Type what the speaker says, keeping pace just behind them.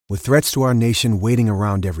With threats to our nation waiting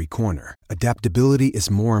around every corner, adaptability is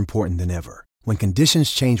more important than ever. When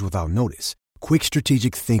conditions change without notice, quick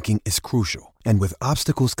strategic thinking is crucial. And with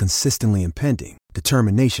obstacles consistently impending,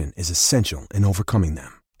 determination is essential in overcoming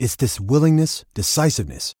them. It's this willingness,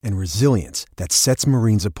 decisiveness, and resilience that sets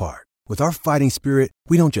Marines apart. With our fighting spirit,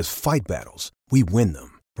 we don't just fight battles, we win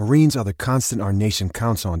them. Marines are the constant our nation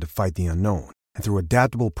counts on to fight the unknown. And through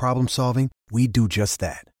adaptable problem solving, we do just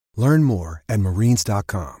that. Learn more at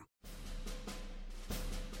marines.com.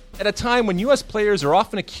 At a time when U.S. players are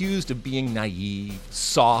often accused of being naive,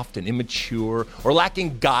 soft, and immature, or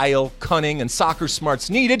lacking guile, cunning, and soccer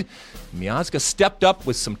smarts needed, Miazga stepped up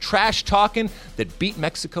with some trash talking that beat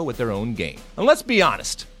Mexico at their own game. And let's be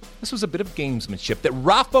honest, this was a bit of gamesmanship that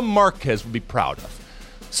Rafa Marquez would be proud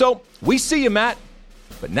of. So, we see you, Matt,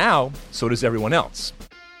 but now, so does everyone else.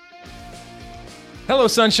 Hello,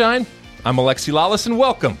 Sunshine. I'm Alexi Lawless, and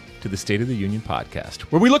welcome to the State of the Union podcast,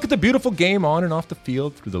 where we look at the beautiful game on and off the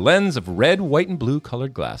field through the lens of red, white, and blue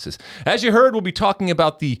colored glasses. As you heard, we'll be talking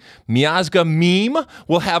about the Miazga meme.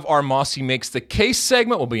 We'll have our Mossy Makes the Case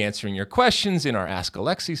segment. We'll be answering your questions in our Ask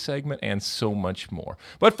Alexi segment, and so much more.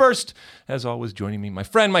 But first, as always, joining me, my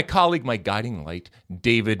friend, my colleague, my guiding light,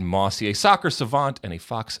 David Mossy, a soccer savant and a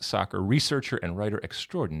Fox soccer researcher and writer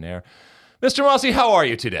extraordinaire. Mr. Mossy, how are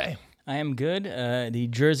you today? I am good. The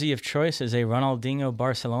jersey of choice is a Ronaldinho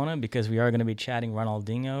Barcelona because we are going to be chatting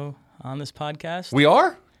Ronaldinho on this podcast. We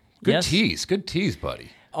are? Good Yes. tease. Good tease, buddy.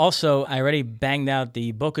 Also, I already banged out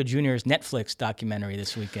the Boca Juniors Netflix documentary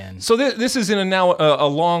this weekend. So this is in a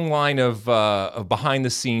long line of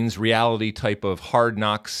behind-the-scenes reality type of Hard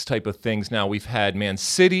Knocks type of things. Now, we've had Man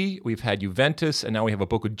City, we've had Juventus, and now we have a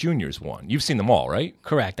Boca Juniors one. You've seen them all, right?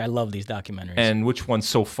 Correct. I love these documentaries. And which one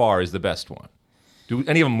so far is the best one? Do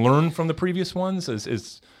any of them learn from the previous ones?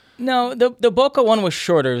 No, the Boca one was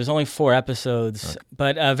shorter. It was only 4 episodes,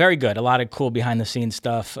 but very good. A lot of cool behind-the-scenes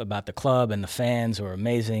stuff about the club and the fans who are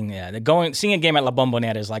amazing. Yeah, seeing a game at La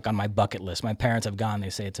Bombonera is like on my bucket list. My parents have gone. They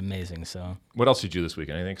say it's amazing. So, what else did you do this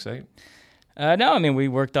weekend? Anything exciting? No, I mean, we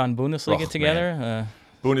worked on Bundesliga together.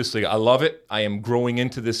 Bundesliga, I love it. I am growing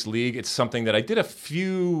into this league. It's something that I did a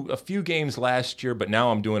few games last year, but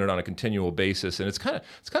now I'm doing it on a continual basis, and it's kind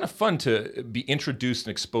of fun to be introduced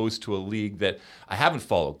and exposed to a league that I haven't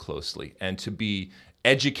followed closely, and to be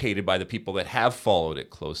educated by the people that have followed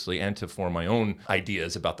it closely, and to form my own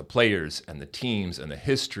ideas about the players and the teams and the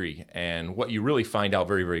history. And what you really find out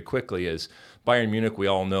very, very quickly is Bayern Munich, we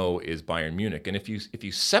all know, is Bayern Munich, and if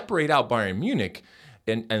you separate out Bayern Munich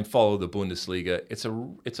and follow the Bundesliga,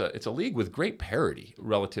 it's a league with great parity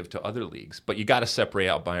relative to other leagues. But you got to separate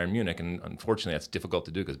out Bayern Munich, and unfortunately, that's difficult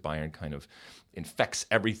to do because Bayern kind of infects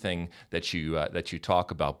everything that you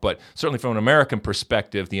talk about. But certainly, from an American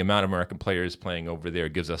perspective, the amount of American players playing over there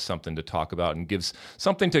gives us something to talk about, and gives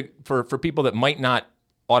something for people that might not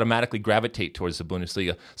automatically gravitate towards the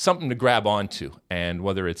Bundesliga, something to grab onto. And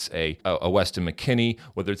whether it's a Weston McKennie,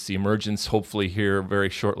 whether it's the emergence, hopefully here very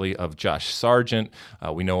shortly, of Josh Sargent,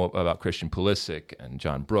 we know about Christian Pulisic and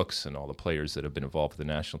John Brooks and all the players that have been involved with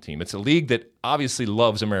the national team. It's a league that obviously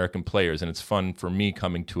loves American players, and it's fun for me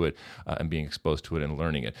coming to it and being exposed to it and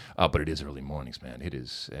learning it. But it is early mornings, man. It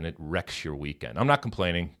is, and it wrecks your weekend. I'm not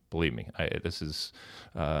complaining. Believe me, this is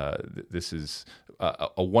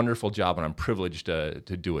a wonderful job, and I'm privileged to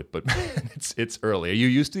do it. But it's early. Are you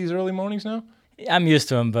used to these early mornings now? I'm used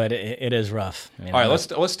to them, but it is rough. All right,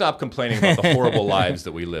 let's stop complaining about the horrible lives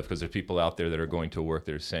that we live, because there are people out there that are going to work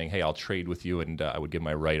that are saying, "Hey, I'll trade with you, and I would give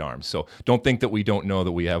my right arm." So don't think that we don't know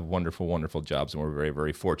that we have wonderful, wonderful jobs, and we're very,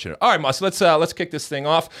 very fortunate. All right, Moss, let's kick this thing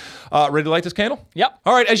off. Ready to light this candle? Yep.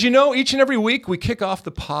 All right, as you know, each and every week we kick off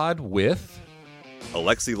the pod with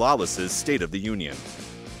Alexi Lawless's State of the Union.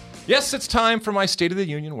 Yes, it's time for my State of the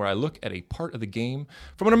Union, where I look at a part of the game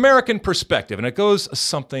from an American perspective, and it goes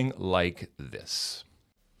something like this.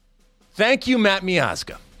 Thank you, Matt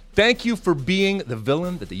Miazga. Thank you for being the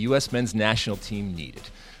villain that the U.S. men's national team needed.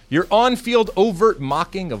 Your on-field overt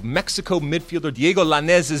mocking of Mexico midfielder Diego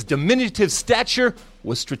Lainez's diminutive stature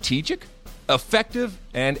was strategic, effective,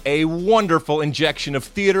 and a wonderful injection of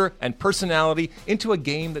theater and personality into a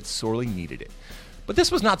game that sorely needed it. But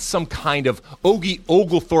this was not some kind of Ogie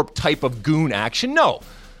Oglethorpe type of goon action. No,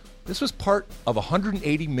 this was part of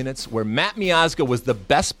 180 minutes where Matt Miazga was the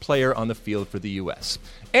best player on the field for the U.S.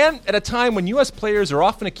 And at a time when U.S. players are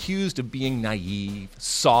often accused of being naive,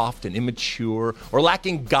 soft, and immature, or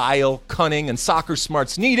lacking guile, cunning, and soccer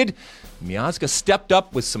smarts needed, Miazga stepped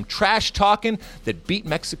up with some trash talking that beat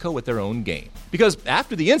Mexico at their own game. Because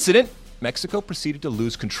after the incident, Mexico proceeded to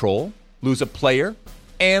lose control, lose a player,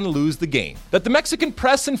 and lose the game. That the Mexican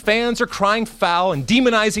press and fans are crying foul and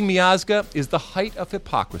demonizing Miazga is the height of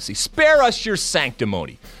hypocrisy. Spare us your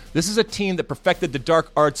sanctimony. This is a team that perfected the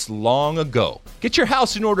dark arts long ago. Get your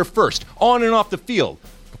house in order first, on and off the field,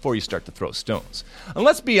 before you start to throw stones. And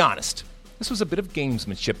let's be honest, this was a bit of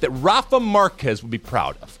gamesmanship that Rafa Marquez would be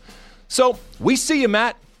proud of. So, we see you,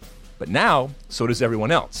 Matt, but now, so does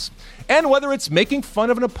everyone else. And whether it's making fun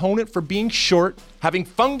of an opponent for being short, having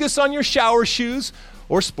fungus on your shower shoes,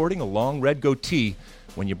 or sporting a long red goatee,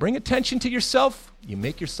 when you bring attention to yourself, you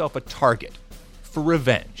make yourself a target for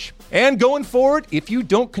revenge. And going forward, if you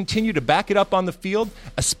don't continue to back it up on the field,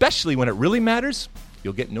 especially when it really matters,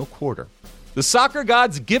 you'll get no quarter. The soccer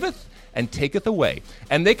gods giveth and taketh away,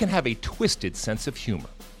 and they can have a twisted sense of humor.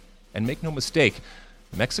 And make no mistake,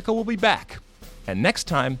 Mexico will be back, and next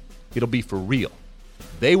time, it'll be for real.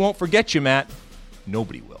 They won't forget you, Matt.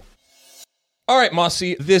 Nobody will. All right,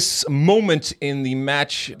 Mossy, this moment in the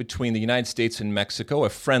match between the United States and Mexico, a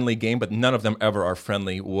friendly game, but none of them ever are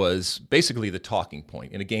friendly, was basically the talking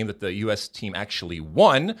point in a game that the U.S. team actually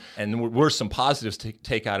won, and there were some positives to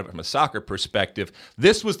take out of it from a soccer perspective.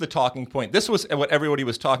 This was the talking point. This was what everybody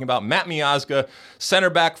was talking about. Matt Miazga,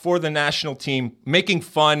 center back for the national team, making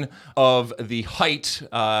fun of the height,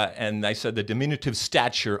 and I said the diminutive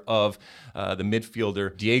stature of the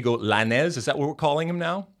midfielder Diego Lainez. Is that what we're calling him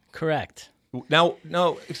now? Correct. Now,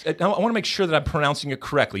 I want to make sure that I'm pronouncing it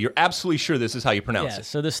correctly. You're absolutely sure this is how you pronounce it.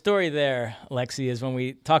 So the story there, Lexi, is when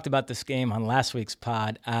we talked about this game on last week's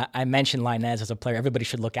pod, I mentioned Lainez as a player everybody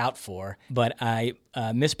should look out for, but I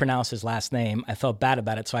mispronounced his last name. I felt bad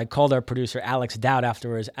about it, so I called our producer Alex Dowd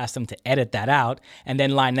afterwards, asked him to edit that out, and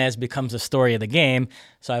then Lainez becomes the story of the game.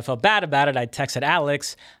 So I felt bad about it. I texted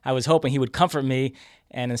Alex. I was hoping he would comfort me.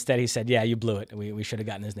 And instead he said, yeah, you blew it. We should have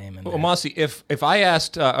gotten his name in there. Well, Mossy, if I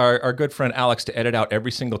asked our good friend Alex to edit out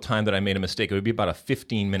every single time that I made a mistake, it would be about a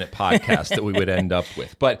 15-minute podcast that we would end up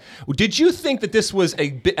with. But did you think that this was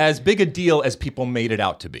as big a deal as people made it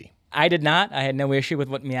out to be? I did not. I had no issue with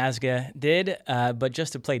what Miazga did, but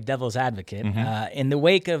just to play devil's advocate, in the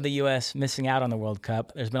wake of the U.S. missing out on the World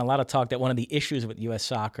Cup, there's been a lot of talk that one of the issues with U.S.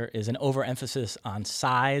 soccer is an overemphasis on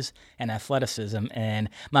size and athleticism, and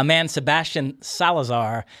my man Sebastian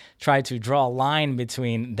Salazar tried to draw a line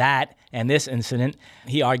between that and this incident.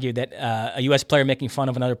 He argued that a U.S. player making fun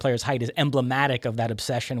of another player's height is emblematic of that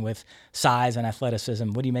obsession with size and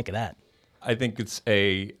athleticism. What do you make of that? I think it's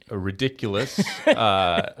a ridiculous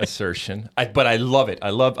assertion, but I love it. I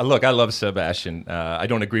love Sebastian. I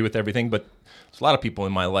don't agree with everything, but there's a lot of people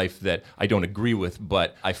in my life that I don't agree with,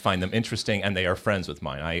 but I find them interesting, and they are friends with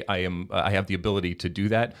mine. I have the ability to do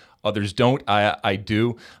that. Others don't. I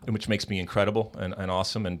do, which makes me incredible and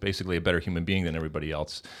awesome, and basically a better human being than everybody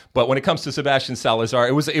else. But when it comes to Sebastian Salazar,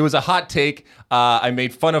 it was a hot take. I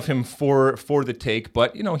made fun of him for the take,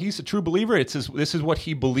 but he's a true believer. This is what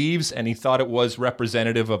he believes, and he thought it was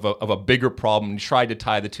representative of a bigger problem. He tried to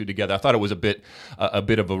tie the two together. I thought it was a bit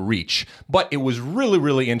of a reach, but it was really,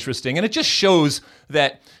 really interesting, and it just shows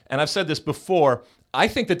that. And I've said this before. I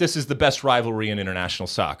think that this is the best rivalry in international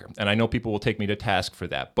soccer, and I know people will take me to task for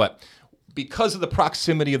that, but because of the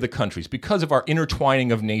proximity of the countries, because of our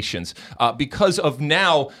intertwining of nations, because of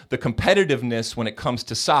now the competitiveness when it comes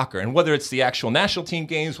to soccer, and whether it's the actual national team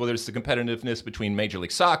games, whether it's the competitiveness between Major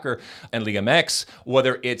League Soccer and Liga MX,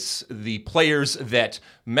 whether it's the players that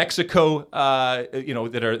Mexico,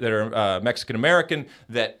 that are Mexican American,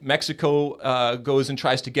 that Mexico goes and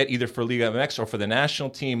tries to get either for Liga MX or for the national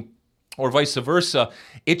team, or vice versa,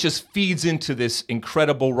 it just feeds into this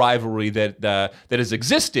incredible rivalry that has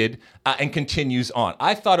existed and continues on.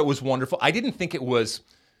 I thought it was wonderful. I didn't think it was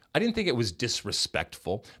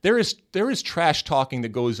disrespectful. There is trash talking that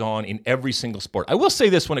goes on in every single sport. I will say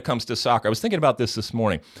this when it comes to soccer. I was thinking about this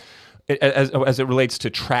morning. As it relates to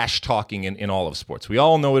trash talking in all of sports. We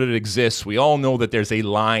all know that it exists. We all know that there's a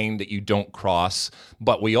line that you don't cross,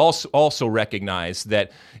 but we also recognize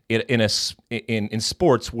that in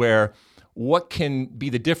sports where what can be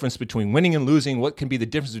the difference between winning and losing, what can be the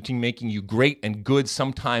difference between making you great and good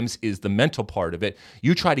sometimes is the mental part of it.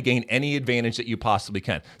 You try to gain any advantage that you possibly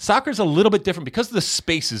can. Soccer's a little bit different because of the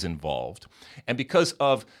spaces involved and because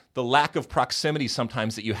of the lack of proximity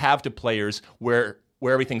sometimes that you have to players where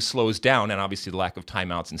everything slows down, and obviously the lack of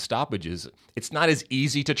timeouts and stoppages. It's not as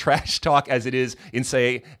easy to trash talk as it is in,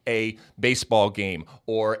 say, a baseball game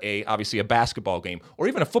or obviously a basketball game or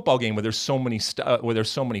even a football game where there's so many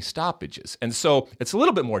stoppages. And so it's a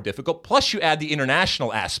little bit more difficult. Plus, you add the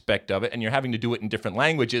international aspect of it, and you're having to do it in different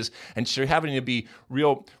languages, and so you're having to be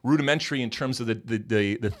real rudimentary in terms of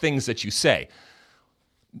the things that you say.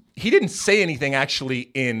 he didn't say anything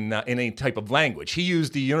actually in any type of language. He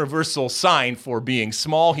used the universal sign for being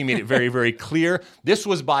small. He made it very, very clear. This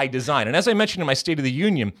was by design. And as I mentioned in my State of the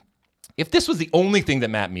Union, if this was the only thing that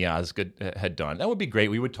Matt Miazga had done, that would be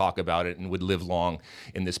great. We would talk about it and would live long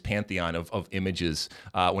in this pantheon of images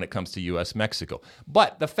when it comes to U.S.-Mexico.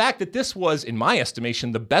 But the fact that this was, in my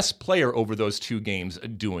estimation, the best player over those two games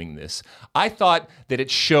doing this, I thought that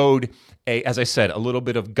it showed, as I said, a little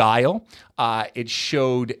bit of guile. It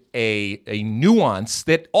showed a nuance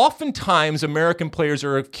that oftentimes American players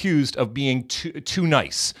are accused of being too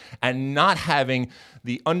nice and not having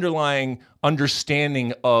the underlying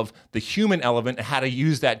understanding of the human element and how to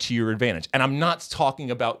use that to your advantage. And I'm not talking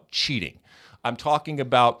about cheating. I'm talking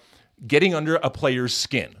about getting under a player's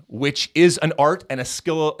skin, which is an art and a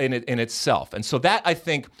skill in itself. And so that, I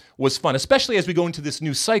think, was fun, especially as we go into this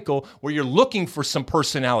new cycle where you're looking for some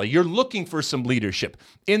personality, you're looking for some leadership.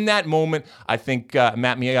 In that moment, I think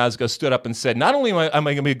Matt Miazga stood up and said, not only am I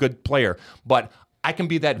going to be a good player, but I can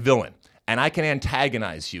be that villain. And I can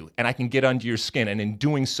antagonize you, and I can get under your skin, and in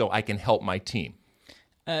doing so, I can help my team.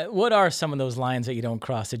 What are some of those lines that you don't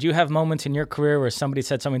cross? Did you have moments in your career where somebody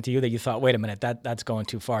said something to you that you thought, wait a minute, that's going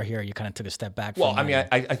too far here? You kind of took a step back from Well,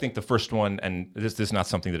 I think the first one, and this is not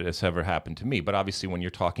something that has ever happened to me, but obviously when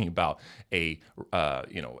you're talking about a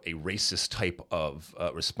racist type of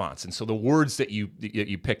response, and so the words that you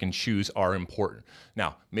pick and choose are important.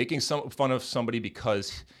 Now, making fun of somebody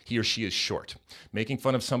because he or she is short, making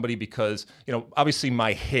fun of somebody because obviously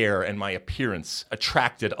my hair and my appearance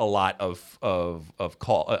attracted a lot of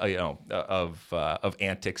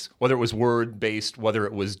antics, whether it was word-based, whether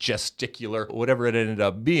it was gesticular, whatever it ended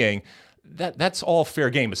up being. That's all fair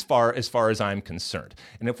game as far as I'm concerned.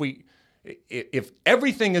 And if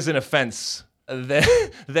everything is an offense,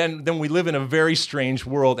 then we live in a very strange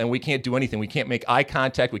world, and we can't do anything. We can't make eye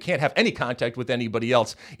contact. We can't have any contact with anybody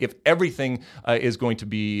else if everything is going to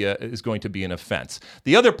be an offense.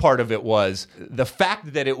 The other part of it was the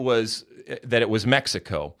fact that it was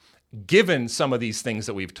Mexico, given some of these things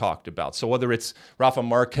that we've talked about. So whether it's Rafa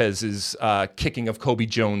Marquez's kicking of Kobe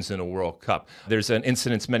Jones in a World Cup, there's an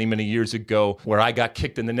incident many, many years ago where I got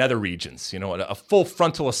kicked in the nether regions, a full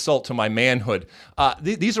frontal assault to my manhood.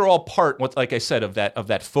 These are all part, like I said, of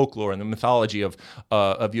that folklore and the mythology of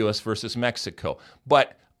U.S. versus Mexico.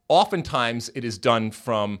 But oftentimes it is done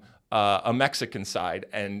from a Mexican side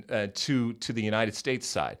and to the United States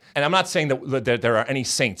side. And I'm not saying that there are any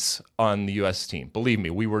saints on the U.S. team. Believe me,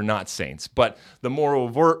 we were not saints. But the more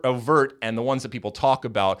overt and the ones that people talk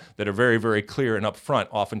about that are very, very clear and upfront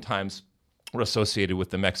oftentimes were associated with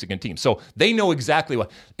the Mexican team. So they know exactly what.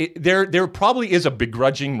 There probably is a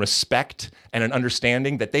begrudging respect and an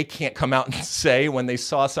understanding that they can't come out and say when they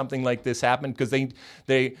saw something like this happen, because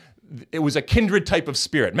it was a kindred type of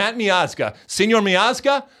spirit. Matt Miazga, Senor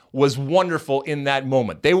Miazga, was wonderful in that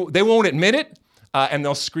moment. They won't admit it, and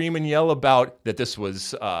they'll scream and yell about that this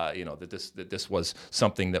was, that this was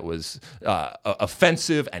something that was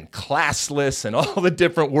offensive and classless, and all the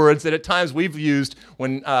different words that at times we've used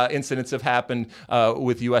when incidents have happened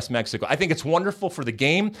with U.S.-Mexico. I think it's wonderful for the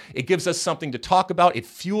game. It gives us something to talk about. It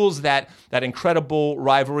fuels that incredible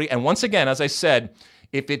rivalry. And once again, as I said,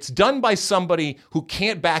 if it's done by somebody who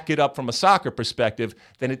can't back it up from a soccer perspective,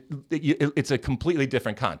 then it's a completely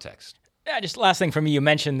different context. Yeah, just last thing for me, you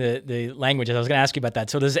mentioned the languages. I was going to ask you about that.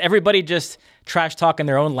 So does everybody just trash talk in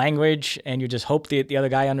their own language and you just hope the other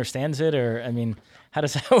guy understands it? Or, how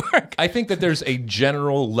does that work? I think that there's a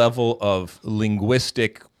general level of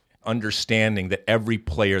linguistic understanding that every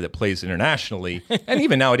player that plays internationally, and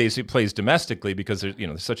even nowadays who plays domestically, because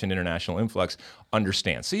there's such an international influx,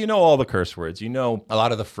 understands. So all the curse words, a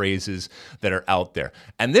lot of the phrases that are out there.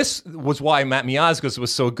 And this was why Matt Miazga's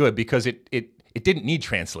was so good, because it didn't need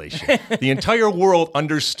translation. The entire world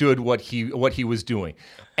understood what he was doing.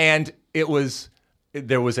 And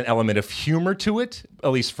there was an element of humor to it,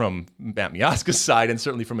 at least from Matt Miazga's side, and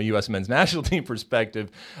certainly from a U.S. men's national team perspective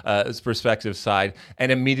side. And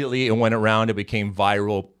immediately it went around, it became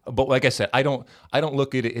viral. But like I said, I don't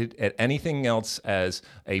look at it at anything else as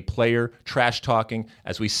a player trash talking.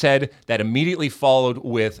 As we said, that immediately followed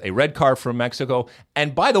with a red card from Mexico.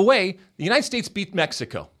 And by the way, the United States beat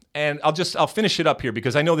Mexico. And I'll finish it up here,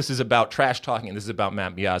 because I know this is about trash talking and this is about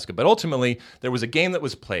Matt Miazga. But ultimately, there was a game that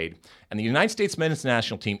was played, and the United States men's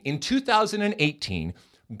national team in 2018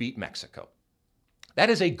 beat Mexico. That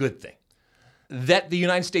is a good thing. That the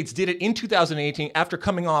United States did it in 2018 after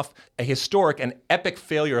coming off a historic and epic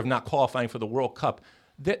failure of not qualifying for the World Cup,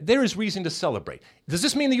 there is reason to celebrate. Does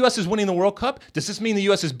this mean the U.S. is winning the World Cup? Does this mean the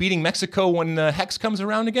U.S. is beating Mexico when Hex comes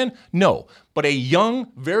around again? No. But a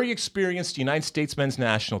young, very experienced United States men's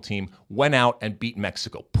national team went out and beat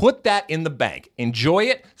Mexico. Put that in the bank. Enjoy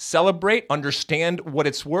it, celebrate, understand what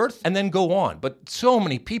it's worth, and then go on. But so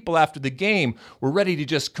many people after the game were ready to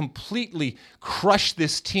just completely crush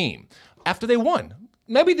this team after they won.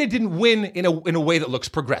 Maybe they didn't win in a way that looks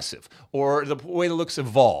progressive, or the way that looks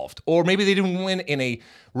evolved, or maybe they didn't win in a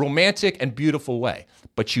romantic and beautiful way.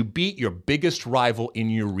 But you beat your biggest rival in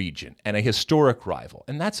your region, and a historic rival.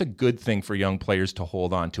 And that's a good thing for young players to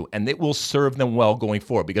hold on to, and it will serve them well going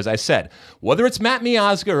forward. Because I said, whether it's Matt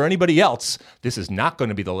Miazga or anybody else, this is not going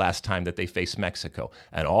to be the last time that they face Mexico.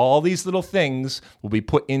 And all these little things will be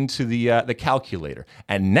put into the calculator.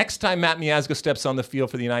 And next time Matt Miazga steps on the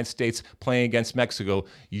field for the United States playing against Mexico,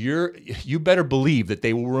 you better believe that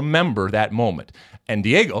they will remember that moment. And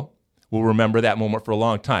Diego will remember that moment for a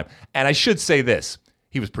long time. And I should say this,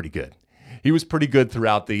 he was pretty good. He was pretty good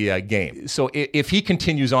throughout the game. So if he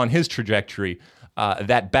continues on his trajectory,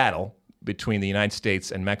 that battle between the United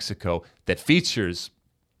States and Mexico that features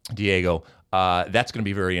Diego, that's going to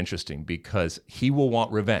be very interesting because he will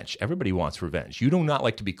want revenge. Everybody wants revenge. You do not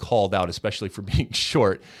like to be called out, especially for being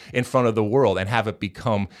short, in front of the world and have it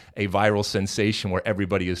become a viral sensation where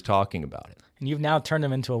everybody is talking about it. And you've now turned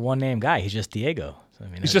him into a one-name guy. He's just Diego. So,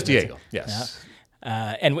 he's just Diego, yes.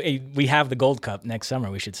 Yeah. And we have the Gold Cup next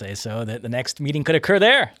summer, we should say, so that the next meeting could occur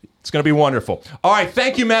there. It's going to be wonderful. All right,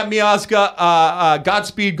 thank you, Matt Miazga.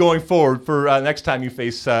 Godspeed going forward for next time you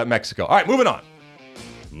face Mexico. All right, moving on.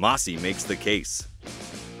 Mossy makes the case.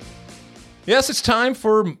 Yes, it's time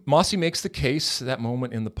for Mossy Makes the Case, that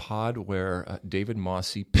moment in the pod where David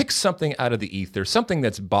Mossy picks something out of the ether, something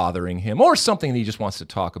that's bothering him, or something that he just wants to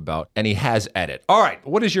talk about, and he has at it. All right,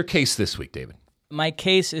 what is your case this week, David? My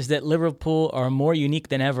case is that Liverpool are more unique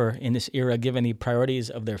than ever in this era given the priorities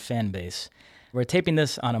of their fan base. We're taping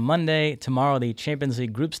this on a Monday. Tomorrow, the Champions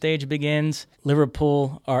League group stage begins.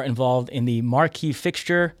 Liverpool are involved in the marquee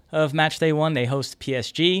fixture of Matchday 1. They host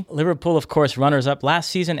PSG. Liverpool, of course, runners-up last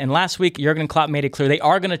season. And last week, Jurgen Klopp made it clear they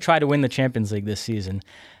are going to try to win the Champions League this season.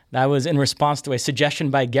 That was in response to a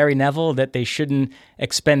suggestion by Gary Neville that they shouldn't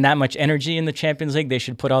expend that much energy in the Champions League. They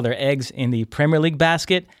should put all their eggs in the Premier League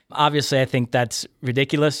basket. Obviously, I think that's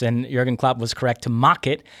ridiculous, and Jurgen Klopp was correct to mock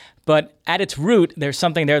it. But at its root, there's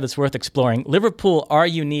something there that's worth exploring. Liverpool are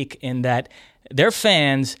unique in that their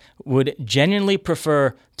fans would genuinely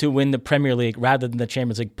prefer to win the Premier League rather than the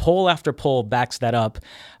Champions League. Poll after poll backs that up.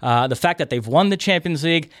 The fact that they've won the Champions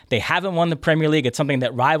League, they haven't won the Premier League, it's something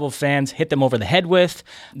that rival fans hit them over the head with.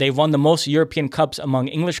 They've won the most European Cups among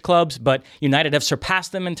English clubs, but United have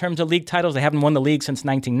surpassed them in terms of league titles. They haven't won the league since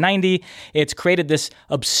 1990. It's created this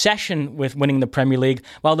obsession with winning the Premier League,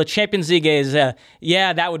 while the Champions League is,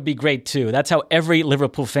 yeah, that would be great too. That's how every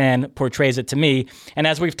Liverpool fan portrays it to me. And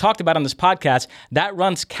as we've talked about on this podcast, that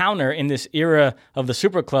runs counter in this era of the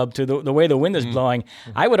Super Club to the way the wind is blowing.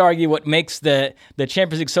 I would argue what makes the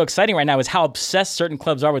Champions League so exciting right now is how obsessed certain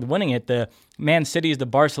clubs are with winning it. The Man Cities, the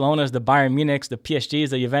Barcelonas, the Bayern Munichs, the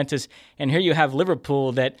PSGs, the Juventus, and here you have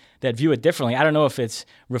Liverpool that view it differently. I don't know if it's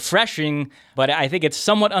refreshing, but I think it's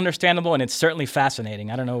somewhat understandable, and it's certainly fascinating.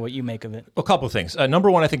 I don't know what you make of it. Well, a couple of things. Number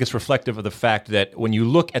one, I think it's reflective of the fact that when you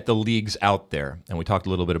look at the leagues out there, and we talked a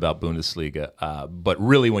little bit about Bundesliga, but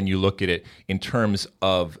really when you look at it in terms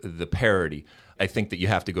of the parity, I think that you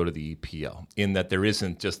have to go to the EPL in that there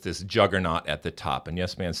isn't just this juggernaut at the top. And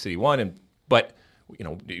yes, Man City won, but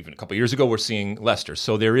even a couple of years ago, we're seeing Leicester.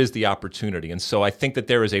 So there is the opportunity. And so I think that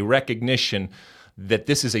there is a recognition that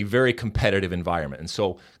this is a very competitive environment. And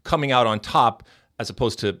so coming out on top, as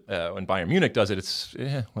opposed to when Bayern Munich does it, it's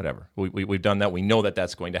whatever. We've done that. We know that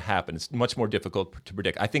that's going to happen. It's much more difficult to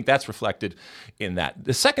predict. I think that's reflected in that.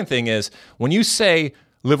 The second thing is when you say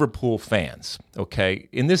Liverpool fans, okay,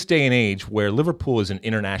 in this day and age where Liverpool is an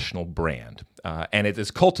international brand and it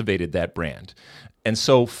has cultivated that brand, and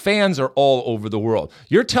so fans are all over the world.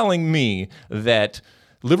 You're telling me that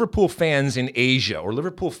Liverpool fans in Asia or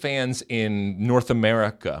Liverpool fans in North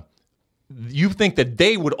America, you think that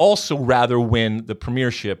they would also rather win the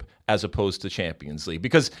Premiership as opposed to Champions League?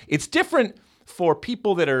 Because it's different for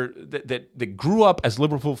people that grew up as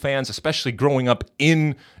Liverpool fans, especially growing up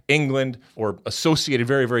in England or associated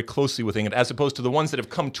very, very closely with England, as opposed to the ones that have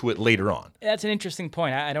come to it later on. That's an interesting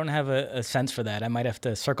point. I don't have a sense for that. I might have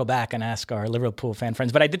to circle back and ask our Liverpool fan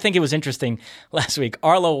friends. But I did think it was interesting last week.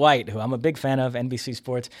 Arlo White, who I'm a big fan of, NBC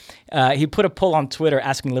Sports, he put a poll on Twitter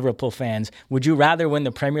asking Liverpool fans, would you rather win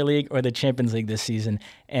the Premier League or the Champions League this season?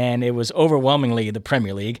 And it was overwhelmingly the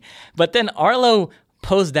Premier League. But then Arlo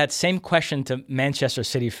posed that same question to Manchester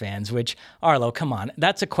City fans, which, Arlo, come on,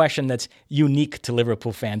 that's a question that's unique to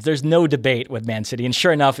Liverpool fans. There's no debate with Man City. And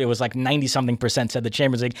sure enough, it was like 90-something% said the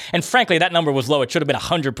Champions League. And frankly, that number was low. It should have been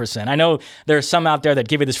 100%. I know there are some out there that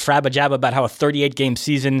give you this frabba-jabba about how a 38-game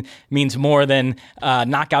season means more than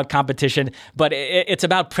knockout competition, but it's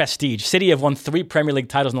about prestige. City have won 3 Premier League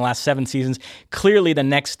titles in the last 7 seasons. Clearly the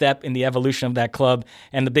next step in the evolution of that club,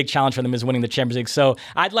 and the big challenge for them is winning the Champions League. So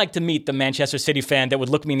I'd like to meet the Manchester City fan that would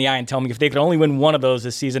look me in the eye and tell me if they could only win one of those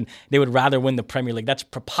this season, they would rather win the Premier League. That's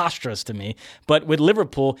preposterous to me. But with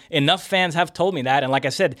Liverpool, enough fans have told me that. And like I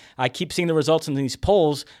said, I keep seeing the results in these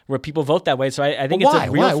polls where people vote that way. So I think it's a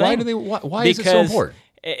real thing. Why is it so important?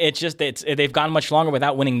 It's just they've gone much longer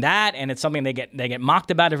without winning that, and it's something they get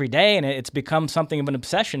mocked about every day, and it's become something of an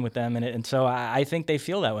obsession with them. And so I think they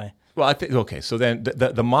feel that way. Well, I think, okay, so then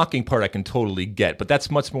the mocking part I can totally get, but that's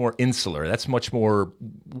much more insular. That's much more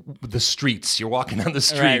the streets. You're walking down the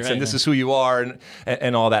streets, and this is who you are,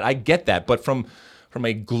 and all that. I get that, but from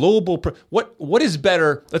a global, what is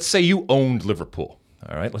better? Let's say you owned Liverpool.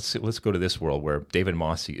 All right, let's go to this world where David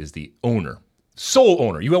Mossey is the owner, sole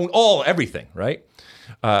owner. You own everything, right?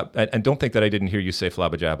 And don't think that I didn't hear you say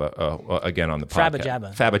flabba jabba again on the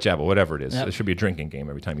podcast. Flabba jabba, whatever it is. Yep. It should be a drinking game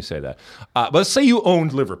every time you say that. But let's say you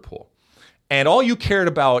owned Liverpool, and all you cared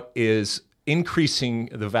about is increasing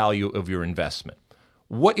the value of your investment.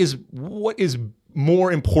 What is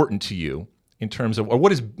more important to you in terms of, or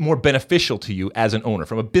what is more beneficial to you as an owner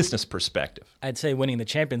from a business perspective? I'd say winning the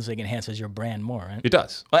Champions League enhances your brand more, right? It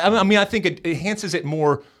does. I mean, I think it enhances it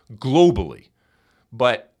more globally.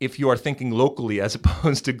 But if you are thinking locally as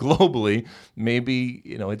opposed to globally, maybe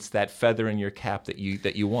it's that feather in your cap that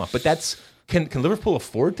you want. But can Liverpool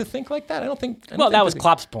afford to think like that? I don't think. That was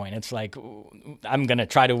Klopp's point. It's like, I'm going to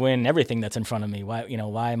try to win everything that's in front of me.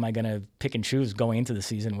 Why am I going to pick and choose going into the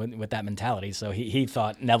season with that mentality? So he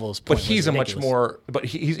thought Neville's point. But he's was ridiculous. a much more. But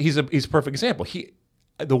he's a perfect example.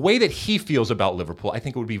 The way that he feels about Liverpool, I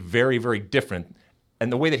think, would be very, very different,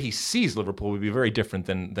 and the way that he sees Liverpool would be very different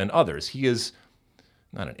than others. He is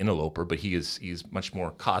not an interloper, but he's much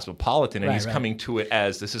more cosmopolitan, and he's coming to it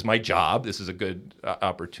as, this is my job, this is a good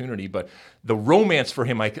opportunity. But the romance for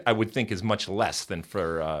him, I would think, is much less than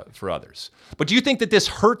for others. But do you think that this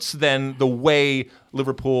hurts then the way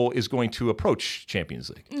Liverpool is going to approach Champions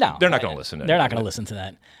League? No, they're not going to listen to that. They're not going to listen to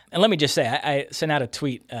that. And let me just say, I sent out a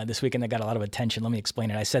tweet this weekend that got a lot of attention. Let me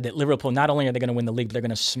explain it. I said that Liverpool, not only are they going to win the league, but they're going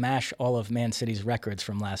to smash all of Man City's records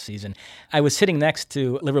from last season. I was sitting next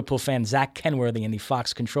to Liverpool fan Zach Kenworthy in the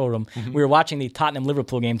Fox control room. Mm-hmm. We were watching the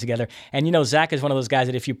Tottenham-Liverpool game together. And Zach is one of those guys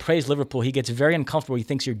that if you praise Liverpool, he gets very uncomfortable. He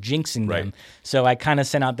thinks you're jinxing them. So I kind of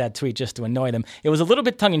sent out that tweet just to annoy them. It was a little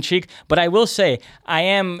bit tongue-in-cheek, but I will say I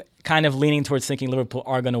am kind of leaning towards thinking Liverpool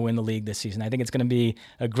are going to win the league this season. I think it's going to be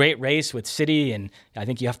a great race with City, and I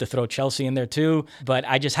think you have to throw Chelsea in there too. But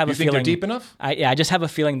I just have a feeling. You think they're deep enough? I just have a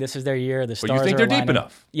feeling this is their year. The stars you think are they're aligning. deep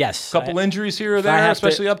enough? Yes. A couple injuries here or there,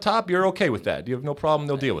 especially up top, you're okay with that. You have no problem.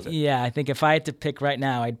 They'll deal with it. Yeah, I think if I had to pick right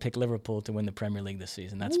now, I'd pick Liverpool to win the Premier League this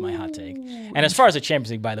season. That's my hot take. And as far as the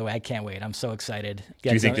Champions League, by the way, I can't wait. I'm so excited.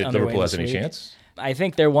 Do you think that Liverpool has any chance? I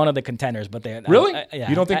think they're one of the contenders, but they really. Yeah,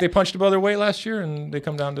 you don't think they punched above their weight last year and they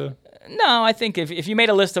come down to? No, I think if you made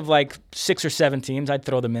a list of like 6 or 7 teams, I'd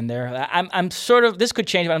throw them in there. I'm sort of, this could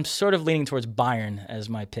change, but I'm sort of leaning towards Bayern as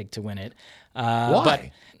my pick to win it.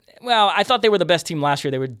 Why? Well, I thought they were the best team last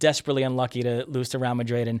year. They were desperately unlucky to lose to Real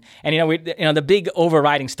Madrid, and the big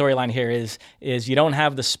overriding storyline here is you don't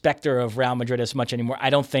have the specter of Real Madrid as much anymore. I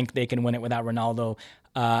don't think they can win it without Ronaldo.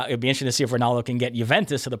 It'd be interesting to see if Ronaldo can get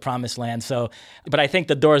Juventus to the promised land. But I think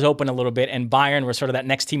the door's open a little bit, and Bayern were sort of that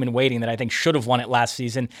next team in waiting that I think should have won it last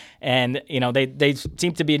season. And they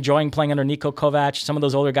seem to be enjoying playing under Niko Kovac. Some of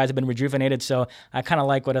those older guys have been rejuvenated, so I kind of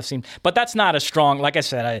like what I've seen. But that's not a strong, like I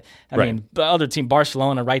said. I mean, the other team,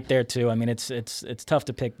 Barcelona, right there too. I mean, it's tough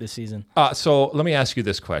to pick this season. So let me ask you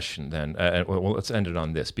this question then. Let's end it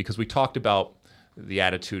on this, because we talked about the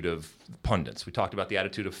attitude of pundits. We talked about the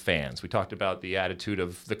attitude of fans. We talked about the attitude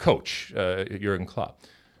of the coach, Jurgen Klopp.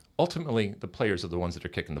 Ultimately, the players are the ones that are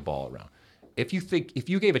kicking the ball around. If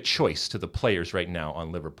you gave a choice to the players right now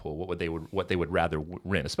on Liverpool, what they would rather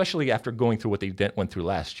win, especially after going through what they went through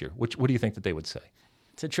last year, what do you think that they would say?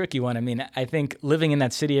 It's a tricky one. I mean, I think living in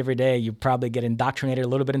that city every day, you probably get indoctrinated a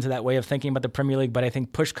little bit into that way of thinking about the Premier League, but I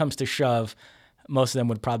think push comes to shove, most of them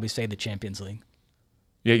would probably say the Champions League.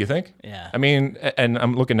 Yeah, you think? Yeah. I mean, and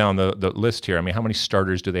I'm looking down the list here. I mean, how many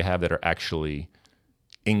starters do they have that are actually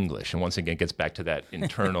English. And once again, it gets back to that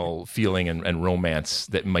internal feeling and romance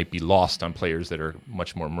that might be lost on players that are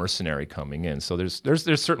much more mercenary coming in. So there's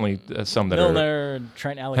certainly some that Milner,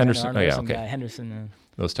 Trent Alexander-Arnold, Henderson.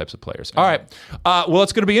 Those types of players. All right. Well,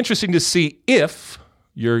 it's going to be interesting to see if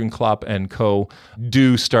Jurgen Klopp and co.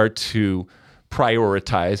 do start to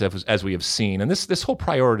prioritize, as we have seen. And this whole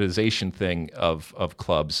prioritization thing of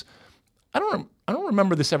clubs, I don't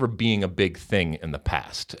remember this ever being a big thing in the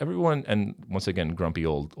past. Everyone, and once again, grumpy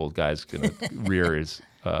old guy's going to rear his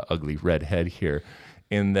ugly red head here,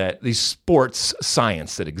 in that the sports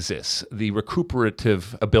science that exists, the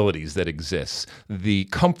recuperative abilities that exist, the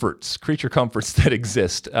creature comforts that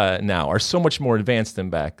exist now are so much more advanced than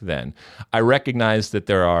back then. I recognize that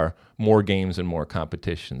there are more games and more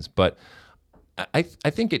competitions, but I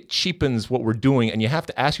think it cheapens what we're doing, and you have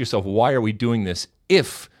to ask yourself, why are we doing this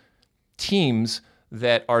if teams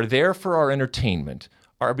that are there for our entertainment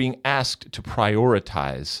are being asked to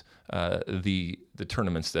prioritize the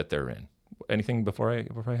tournaments that they're in? Anything before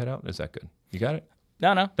I head out? Is that good? You got it?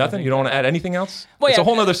 No. Nothing? You don't want to add anything else? Well, it's a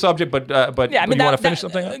whole other subject, but yeah, I mean, you want to finish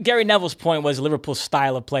something up? Gary Neville's point was Liverpool's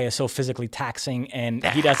style of play is so physically taxing, and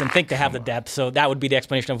he doesn't think they have the depth. So that would be the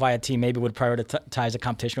explanation of why a team maybe would prioritize a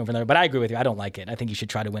competition over another. But I agree with you. I don't like it. I think you should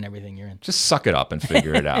try to win everything you're in. Just suck it up and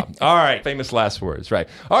figure it out. All right. Famous last words. Right.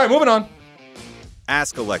 All right, moving on.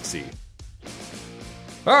 Ask Alexi.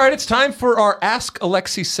 All right, it's time for our Ask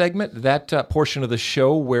Alexi segment, that portion of the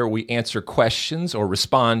show where we answer questions or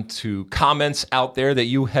respond to comments out there that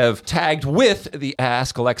you have tagged with the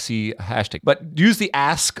Ask Alexi hashtag. But use the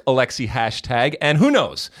Ask Alexi hashtag, and who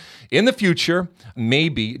knows, in the future,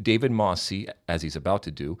 maybe David Mossy, as he's about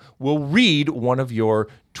to do, will read one of your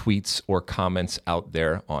tweets or comments out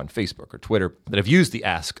there on Facebook or Twitter that have used the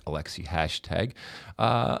Ask Alexi hashtag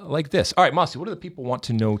like this. All right, Mossy, what do the people want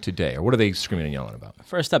to know today, or what are they screaming and yelling about?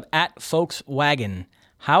 First up, at Folkswagen,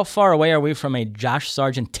 how far away are we from a Josh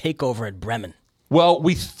Sargent takeover at Bremen? Well,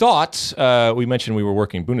 we thought, we mentioned we were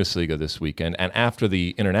working Bundesliga this weekend, and after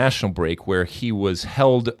the international break where he was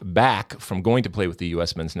held back from going to play with the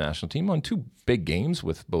U.S. men's national team on two big games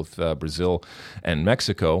with both Brazil and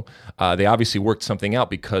Mexico, they obviously worked something out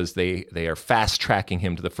because they are fast-tracking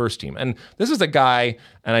him to the first team. And this is a guy,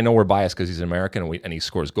 and I know we're biased because he's an American and he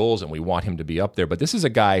scores goals and we want him to be up there, but this is a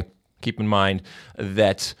guy, keep in mind,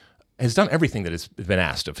 that has done everything that has been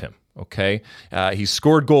asked of him. Okay, he's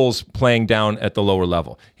scored goals playing down at the lower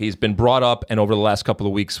level. He's been brought up, and over the last couple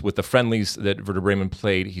of weeks with the friendlies that Werder Bremen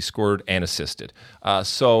played, he scored and assisted.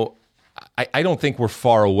 So I don't think we're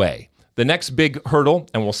far away. The next big hurdle,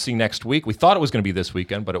 and we'll see next week, we thought it was going to be this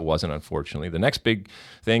weekend, but it wasn't, unfortunately. The next big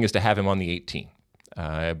thing is to have him on the 18.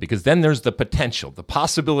 Because then there's the potential. The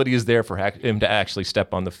possibility is there for him to actually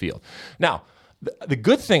step on the field. Now, the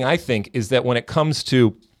good thing, I think, is that when it comes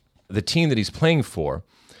to the team that he's playing for,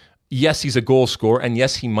 yes, he's a goal scorer, and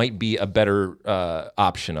yes, he might be a better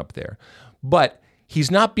option up there. But he's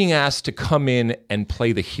not being asked to come in and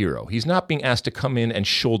play the hero. He's not being asked to come in and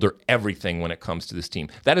shoulder everything when it comes to this team.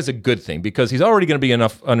 That is a good thing because he's already going to be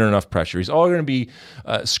under enough pressure. He's already going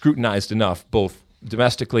to be scrutinized enough, both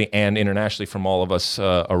domestically and internationally, from all of us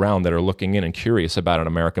around that are looking in and curious about an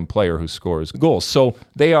American player who scores goals. So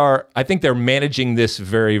I think they're managing this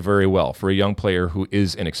very, very well for a young player who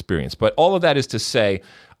is inexperienced. But all of that is to say,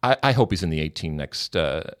 I hope he's in the 18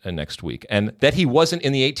 next week. And that he wasn't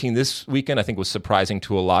in the 18 this weekend, I think was surprising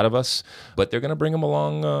to a lot of us. But they're going to bring him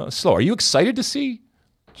along slow. Are you excited to see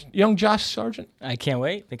young Josh Sargent? I can't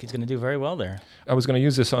wait. I think he's going to do very well there. I was going to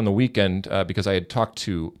use this on the weekend because I had talked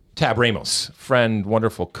to Tab Ramos, friend,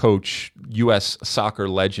 wonderful coach, U.S. soccer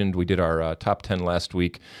legend. We did our top 10 last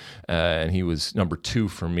week, and he was number 2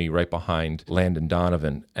 for me, right behind Landon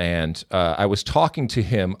Donovan. And I was talking to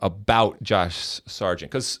him about Josh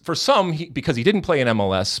Sargent, because for some, because he didn't play in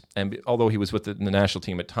MLS, and although he was with the national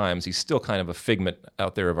team at times, he's still kind of a figment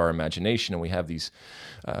out there of our imagination, and we have these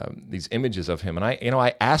images of him. And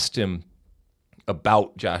I asked him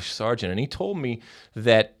about Josh Sargent, and he told me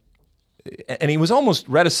that. And he was almost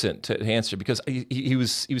reticent to answer because he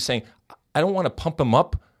was saying, I don't want to pump him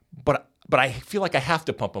up, but I feel like I have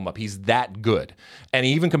to pump him up. He's that good. And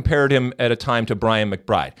he even compared him at a time to Brian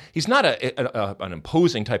McBride. He's not an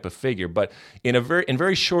imposing type of figure, but in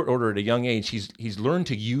very short order at a young age, he's learned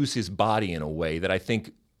to use his body in a way that I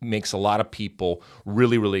think makes a lot of people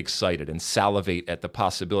really, really excited and salivate at the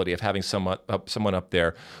possibility of having someone up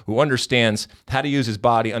there who understands how to use his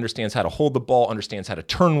body, understands how to hold the ball, understands how to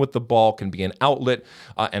turn with the ball, can be an outlet,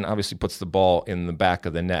 and obviously puts the ball in the back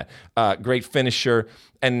of the net. Great finisher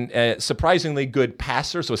and surprisingly good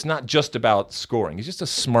passer, so it's not just about scoring. He's just a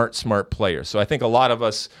smart player. So I think a lot of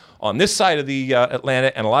us on this side of the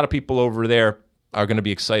Atlantic and a lot of people over there are going to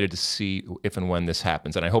be excited to see if and when this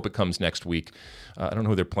happens. And I hope it comes next week. I don't know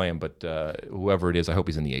who they're playing, but whoever it is, I hope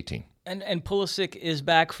he's in the 18. And Pulisic is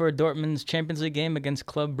back for Dortmund's Champions League game against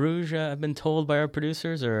Club Brugge, I've been told by our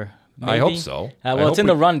producers, or maybe? I hope so. Well, it's in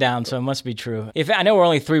the rundown, so it must be true. I know we're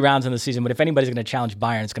only 3 rounds in the season, but if anybody's going to challenge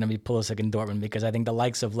Bayern, it's going to be Pulisic and Dortmund, because I think the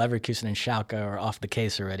likes of Leverkusen and Schalke are off the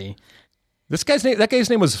case already. That guy's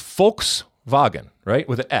name was Volkswagen, right?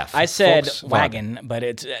 With an F. I said wagon, but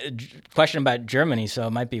it's a question about Germany, so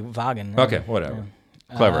it might be Wagen. Okay, whatever.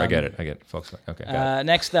 Yeah. Clever, I get it. Volkswagen. Okay, got it.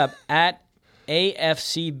 Next up, at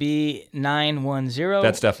AFCB910.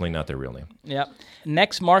 That's definitely not their real name. Yep.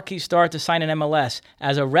 Next marquee star to sign an MLS.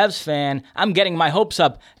 As a Revs fan, I'm getting my hopes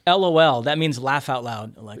up. LOL. That means laugh out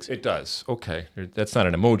loud, Alexa. It does. Okay. That's not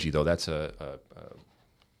an emoji, though. That's a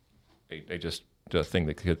thing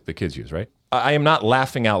that the kids use, right? I am not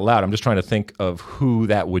laughing out loud. I'm just trying to think of who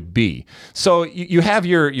that would be. So you have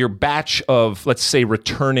your batch of, let's say,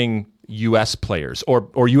 returning U.S. players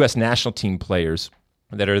or U.S. national team players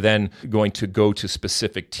that are then going to go to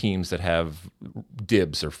specific teams that have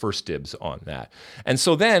dibs or first dibs on that. And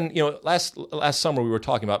so then, last summer we were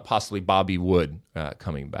talking about possibly Bobby Wood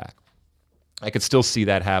coming back. I could still see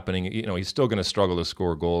that happening. He's still going to struggle to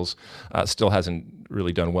score goals. Still hasn't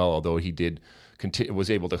really done well, although he was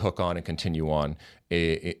able to hook on and continue on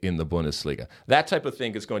in the Bundesliga. That type of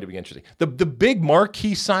thing is going to be interesting. The big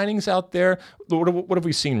marquee signings out there, what have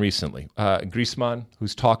we seen recently? Griezmann,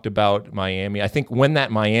 who's talked about Miami. I think when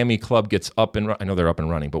that Miami club gets up and I know they're up and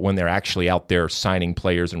running, but when they're actually out there signing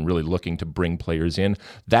players and really looking to bring players in,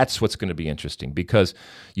 that's what's going to be interesting, because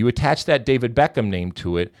you attach that David Beckham name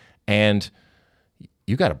to it, and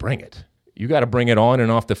you got to bring it. You got to bring it on and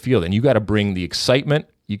off the field, and you got to bring the excitement.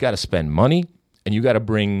 You got to spend money. And you got to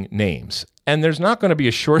bring names. And there's not going to be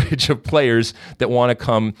a shortage of players that want to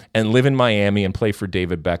come and live in Miami and play for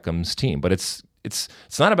David Beckham's team. But it's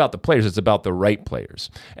not about the players, it's about the right players.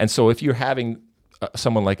 And so if you're having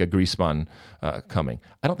someone like a Griezmann coming,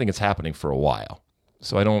 I don't think it's happening for a while.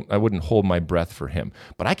 So I wouldn't hold my breath for him.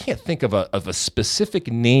 But I can't think of a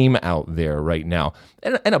specific name out there right now,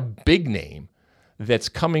 and a big name that's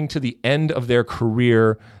coming to the end of their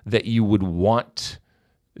career that you would want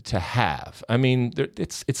to have. I mean,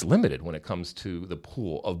 it's limited when it comes to the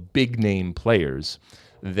pool of big name players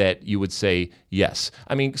that you would say yes.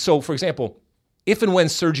 I mean, so for example, if and when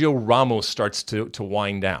Sergio Ramos starts to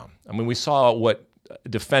wind down, I mean, we saw what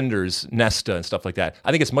defenders, Nesta and stuff like that.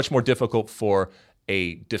 I think it's much more difficult for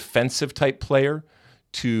a defensive type player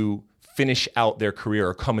to finish out their career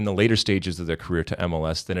or come in the later stages of their career to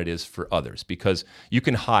MLS than it is for others, because you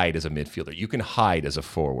can hide as a midfielder, you can hide as a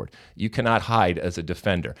forward, you cannot hide as a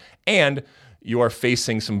defender, and you are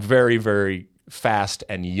facing some very, very fast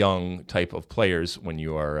and young type of players when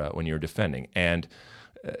you're defending, and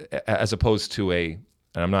as opposed to and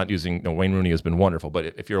I'm not using Wayne Rooney has been wonderful, but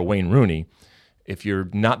if you're a Wayne Rooney, if you're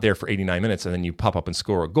not there for 89 minutes and then you pop up and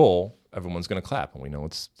score a goal, everyone's going to clap. And we know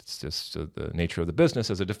it's just the nature of the business.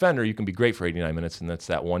 As a defender, you can be great for 89 minutes, and that's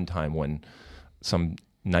that one time when some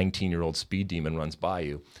 19-year-old speed demon runs by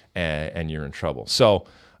you and you're in trouble. So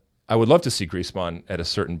I would love to see Griezmann at a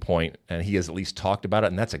certain point, and he has at least talked about it,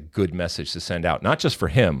 and that's a good message to send out, not just for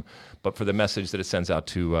him, but for the message that it sends out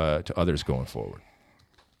to others going forward.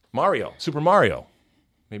 Super Mario,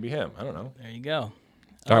 maybe him. I don't know. There you go.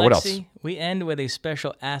 All right, what else? We end with a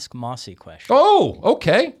special Ask Mossy question. Oh,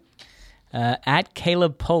 okay. At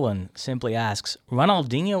Caleb Poland simply asks,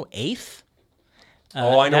 Ronaldinho 8th?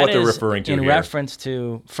 I know what they're referring to in here. reference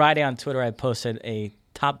to Friday on Twitter, I posted a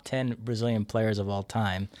top 10 Brazilian players of all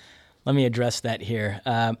time. Let me address that here.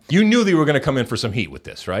 You knew they were going to come in for some heat with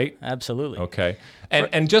this, right? Absolutely. Okay.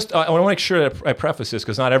 And just I want to make sure that I preface this,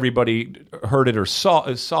 because not everybody heard it or saw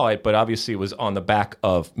it, but obviously it was on the back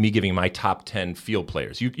of me giving my top 10 field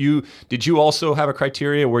players. Did you also have a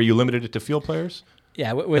criteria where you limited it to field players?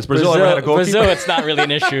 Yeah, with Brazil ever had a goalkeeper? Brazil, it's not really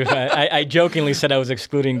an issue. I jokingly said I was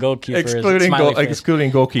excluding goalkeepers.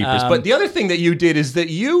 Excluding goalkeepers. But the other thing that you did is that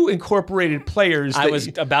you incorporated players. I was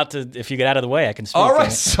about to, if you get out of the way, I can speak. All right,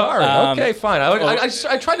 sorry. Okay, fine.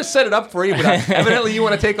 I tried to set it up for you, but evidently you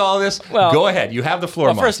want to take all this. Well, go ahead. You have the floor,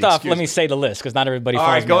 Well, first off, let me say the list, because not everybody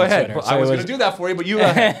follows me on Twitter. Twitter. Well, I was going to do that for you, but you go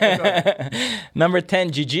ahead. Number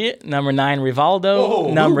 10, Gigi. Number 9, Rivaldo.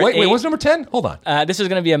 Whoa, number 8. Wait, what's number 10? Hold on. This is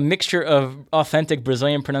going to be a mixture of authentic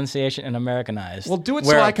Brazilian pronunciation and Americanized. Well, do it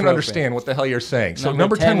so I can understand what the hell you're saying. So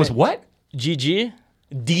number 10 was what? Gigi.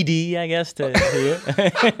 DD, I guess, to you.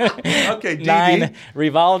 Okay, DD. 9,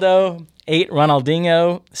 Rivaldo. 8,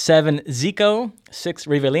 Ronaldinho. 7, Zico. 6,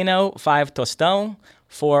 Rivellino. 5, Tostão.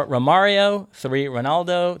 4, Romario. 3,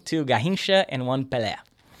 Ronaldo. 2, Garrincha. And 1, Pelé.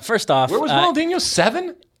 First off... Where was Ronaldinho?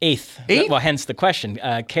 7? Eighth. Eighth? Well, hence the question.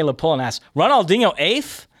 Caleb Pullen asks, Ronaldinho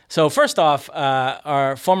eighth? So first off,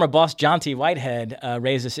 our former boss, John T. Whitehead,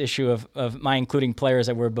 raised this issue of my including players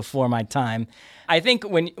that were before my time. I think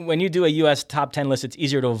when you do a U.S. top 10 list, it's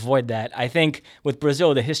easier to avoid that. I think with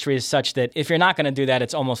Brazil, the history is such that if you're not going to do that,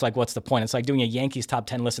 it's almost like, what's the point? It's like doing a Yankees top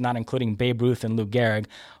 10 list and not including Babe Ruth and Lou Gehrig.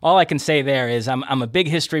 All I can say there is I'm a big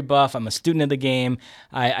history buff. I'm a student of the game.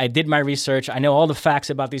 I did my research. I know all the facts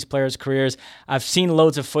about these players' careers. I've seen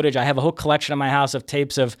loads of footage. I have a whole collection in my house of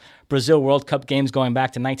tapes of Brazil World Cup games going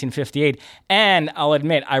back to 1958. And I'll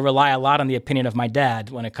admit, I rely a lot on the opinion of my dad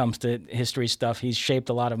when it comes to history stuff. He's shaped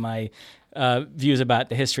a lot of my views about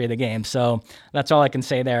the history of the game. So that's all I can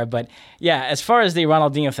say there. But yeah, as far as the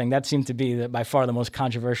Ronaldinho thing, that seemed to be by far the most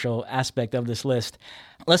controversial aspect of this list.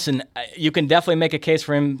 Listen, you can definitely make a case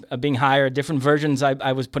for him being higher. Different versions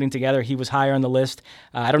I was putting together, he was higher on the list.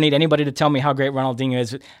 I don't need anybody to tell me how great Ronaldinho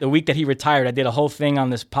is. The week that he retired, I did a whole thing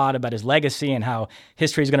on this pod about his legacy and how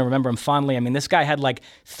history is going to remember him fondly. I mean, this guy had like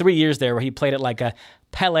 3 years there where he played at like a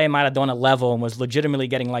Pele, Maradona level and was legitimately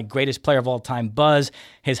getting like greatest player of all time buzz.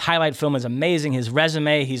 His highlight film is amazing. His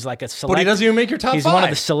resume, he's like a select... But he doesn't even make your top He's five. one of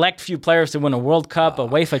the select few players to win a World Cup, a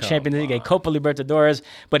UEFA Champions League, a Copa Libertadores.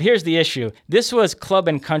 But here's the issue. This was club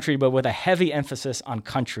and country, but with a heavy emphasis on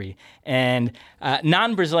country. And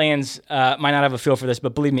non-Brazilians might not have a feel for this,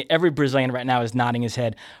 but believe me, every Brazilian right now is nodding his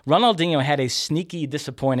head. Ronaldinho had a sneaky,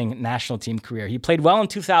 disappointing national team career. He played well in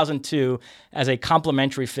 2002 as a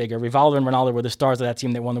complimentary figure. Rivaldo and Ronaldo were the stars of that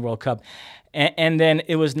team that won the World Cup. And then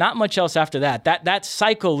it was not much else after that. That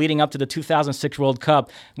cycle leading up to the 2006 World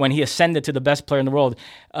Cup, when he ascended to the best player in the world,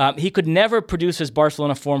 he could never produce his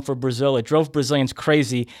Barcelona form for Brazil. It drove Brazilians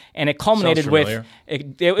crazy, and it culminated with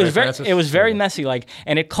it was very messy.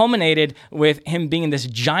 And it culminated with him being this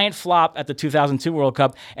giant flop at the 2002 World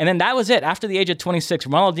Cup, and then that was it. After the age of 26,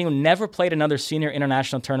 Ronaldinho never played another senior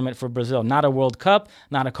international tournament for Brazil. Not a World Cup,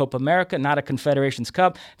 not a Copa America, not a Confederations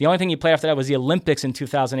Cup. The only thing he played after that was the Olympics in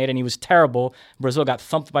 2008, and he was terrible. Brazil got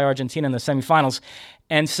thumped by Argentina in the semifinals.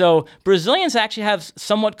 And so Brazilians actually have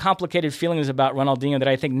somewhat complicated feelings about Ronaldinho that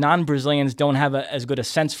I think non-Brazilians don't have as good a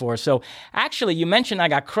sense for. So actually, you mentioned I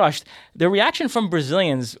got crushed. The reaction from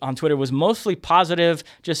Brazilians on Twitter was mostly positive,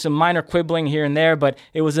 just some minor quibbling here and there, but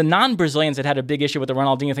it was the non-Brazilians that had a big issue with the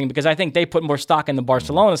Ronaldinho thing because I think they put more stock in the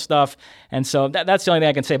Barcelona stuff. And so that's the only thing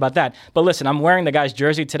I can say about that. But listen, I'm wearing the guy's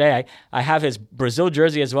jersey today. I have his Brazil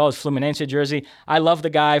jersey as well as Fluminense jersey. I love the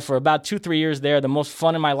guy for about 2-3 years there. The most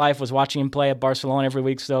fun in my life was watching him play at Barcelona every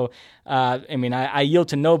week. So, I yield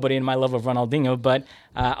to nobody in my love of Ronaldinho, but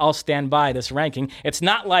I'll stand by this ranking. It's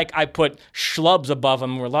not like I put schlubs above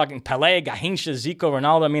him. We're logging Pelé, Garrincha, Zico,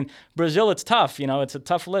 Ronaldo. I mean, Brazil, it's tough. It's a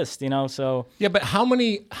tough list. So yeah, but how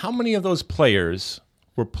many of those players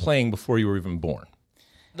were playing before you were even born?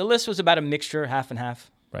 The list was about a mixture, half and half.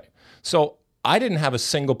 Right. So I didn't have a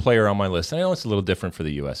single player on my list. I know it's a little different for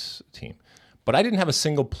the U.S. team, but I didn't have a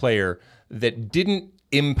single player that didn't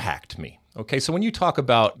impact me. Okay, so when you talk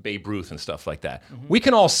about Babe Ruth and stuff like that, we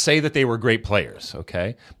can all say that they were great players,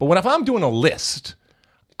 okay? But if I'm doing a list,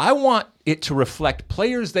 I want it to reflect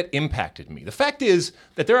players that impacted me. The fact is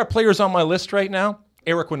that there are players on my list right now,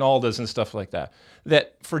 Eric Winaldas and stuff like that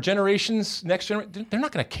for generations, next generation, they're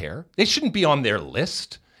not going to care. They shouldn't be on their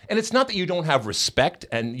list. And it's not that you don't have respect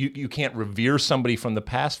and you can't revere somebody from the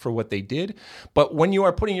past for what they did, but when you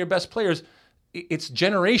are putting your best players, it's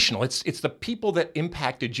generational. It's the people that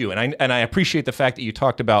impacted you. And I appreciate the fact that you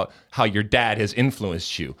talked about how your dad has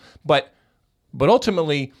influenced you. But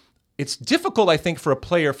ultimately, it's difficult, I think, for a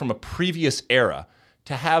player from a previous era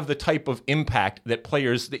to have the type of impact that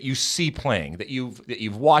players that you see playing, that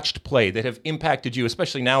you've watched play, that have impacted you,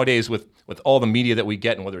 especially nowadays with all the media that we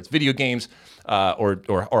get, and whether it's video games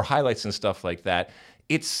or highlights and stuff like that.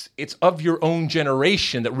 It's of your own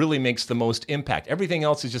generation that really makes the most impact. Everything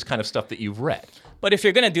else is just kind of stuff that you've read. But if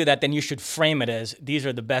you're going to do that, then you should frame it as these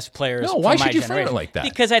are the best players from my generation. No, why should you frame it like that?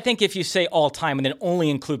 Because I think if you say all time and then only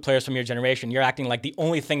include players from your generation, you're acting like the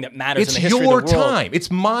only thing that matters in the history of the world. It's your time.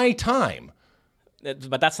 It's my time.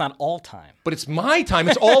 But that's not all time. But it's my time.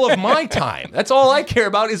 It's all of my time. That's all I care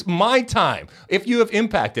about is my time. If you have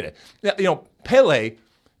impacted it. Pele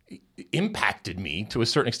impacted me to a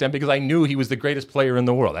certain extent because I knew he was the greatest player in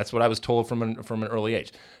the world. That's what I was told from an early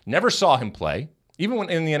age. Never saw him play. Even when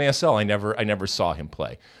in the NASL, I never saw him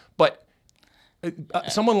play. But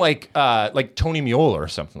someone like Tony Meola or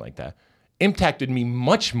something like that impacted me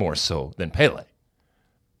much more so than Pele.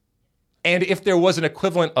 And if there was an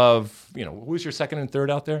equivalent of, who's your second and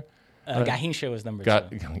third out there? Garrincha was number 2.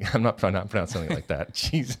 I'm not pronouncing something like that.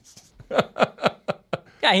 Jesus.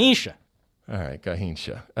 Garrincha. All right,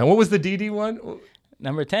 Garrincha. And what was the DD one?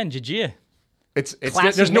 Number 10, Gigia.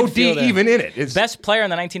 There's no D midfielder. even in it. It's Best player in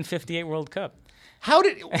the 1958 World Cup.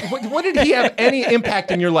 What did he have any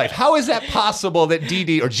impact in your life? How is that possible that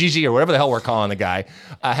DD or GG or whatever the hell we're calling the guy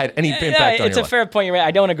had any impact on your life? It's a fair point. You're right.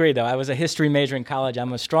 I don't agree, though. I was a history major in college.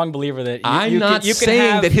 I'm a strong believer that I'm not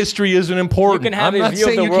saying that history isn't important. You can have a view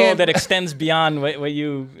of the world that extends beyond what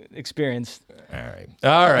you experienced.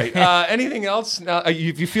 All right. Anything else?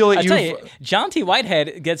 If you feel that I'll tell you, John T.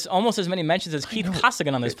 Whitehead gets almost as many mentions as Keith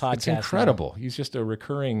Costigan on this podcast. It's incredible. He's just a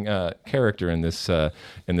recurring character in this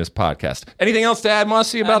podcast. Anything else to add,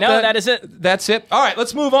 Mossy, about that? No, that is it. That's it. All right,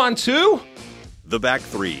 let's move on to The Back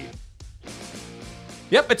Three.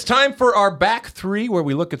 Yep, it's time for our back three, where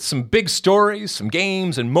we look at some big stories, some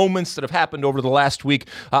games, and moments that have happened over the last week.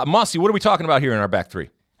 Mossy, what are we talking about here in our back three?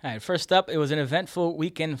 All right, first up, it was an eventful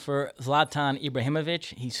weekend for Zlatan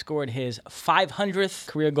Ibrahimovic. He scored his 500th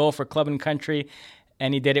career goal for club and country,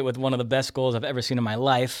 and he did it with one of the best goals I've ever seen in my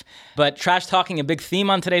life. But trash talking, a big theme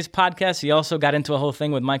on today's podcast. He also got into a whole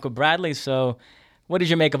thing with Michael Bradley. So what did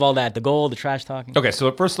you make of all that? The goal, the trash talking? Okay,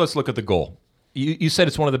 so first let's look at the goal. You said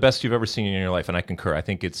it's one of the best you've ever seen in your life, and I concur. I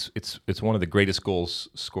think it's one of the greatest goals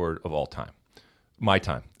scored of all time. My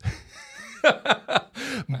time.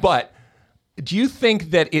 But do you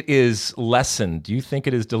think that it is lessened? Do you think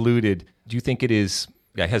it is diluted? Do you think it is,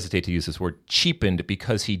 I hesitate to use this word, cheapened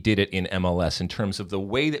because he did it in MLS in terms of the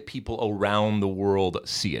way that people around the world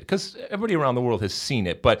see it? Because everybody around the world has seen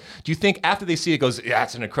it. But do you think after they see it goes, yeah,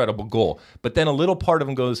 it's an incredible goal. But then a little part of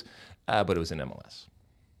them goes, but it was in MLS.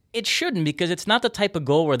 It shouldn't, because it's not the type of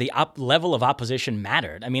goal where the level of opposition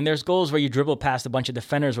mattered. I mean, there's goals where you dribble past a bunch of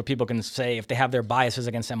defenders where people can say, if they have their biases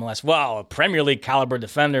against MLS, well, a Premier League caliber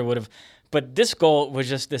defender would have. But this goal was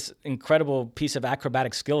just this incredible piece of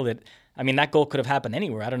acrobatic skill that, I mean, that goal could have happened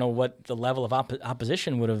anywhere. I don't know what the level of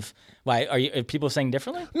opposition would have. Why are people saying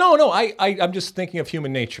differently? No. I'm just thinking of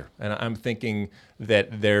human nature, and I'm thinking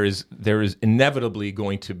that there is inevitably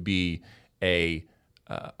going to be a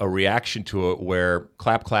reaction to it where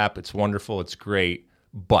clap, it's wonderful, it's great,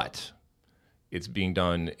 but it's being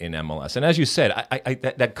done in MLS. And as you said,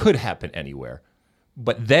 that could happen anywhere.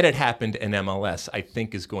 But that it happened in MLS, I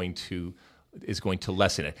think is going to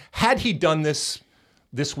lessen it. Had he done this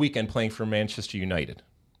weekend playing for Manchester United,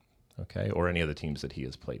 okay, or any of the teams that he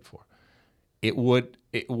has played for, it would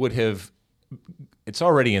have. It's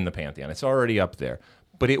already in the pantheon. It's already up there,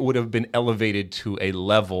 but it would have been elevated to a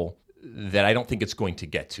level that I don't think it's going to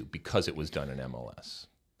get to because it was done in MLS.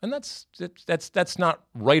 And that's not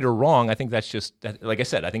right or wrong. I think that's just, like I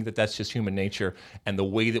said, I think that's just human nature and the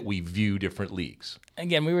way that we view different leagues.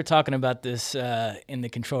 Again, we were talking about this in the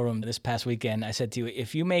control room this past weekend. I said to you,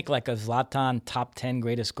 if you make like a Zlatan top 10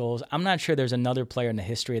 greatest goals, I'm not sure there's another player in the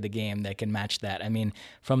history of the game that can match that. I mean,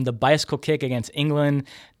 from the bicycle kick against England,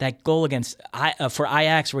 that goal for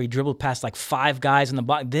Ajax where he dribbled past like 5 guys in the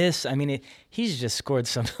box. He's just scored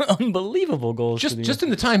some unbelievable goals. Just in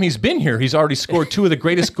the time he's been here, he's already scored 2 of the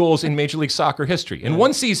greatest goals in Major League Soccer history. In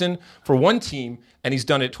one season, for one team, and he's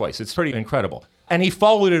done it twice. It's pretty incredible. And he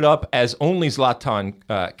followed it up, as only Zlatan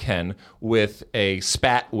can, with a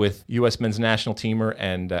spat with U.S. men's national teamer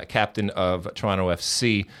and captain of Toronto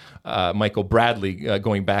FC, Michael Bradley,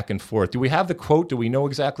 going back and forth. Do we have the quote? Do we know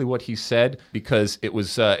exactly what he said? Because it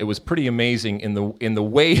was pretty amazing in the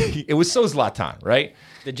way it was so Zlatan, right?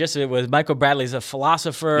 The gist of it was Michael Bradley's a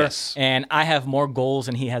philosopher, yes, and I have more goals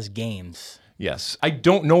than he has games. Yes, I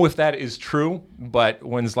don't know if that is true, but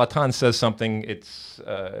when Zlatan says something, it's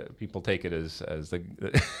people take it as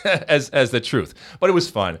the truth. But it was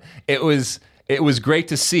fun. It was great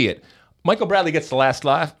to see it. Michael Bradley gets the last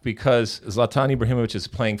laugh because Zlatan Ibrahimovic is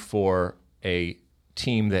playing for a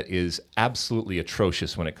team that is absolutely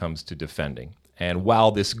atrocious when it comes to defending. And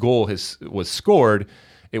while this goal was scored,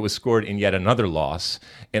 it was scored in yet another loss,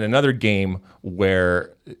 in another game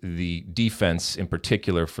where the defense, in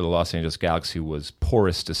particular for the Los Angeles Galaxy, was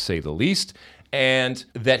porous to say the least, and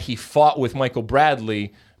that he fought with Michael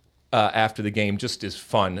Bradley after the game just is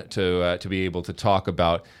fun to be able to talk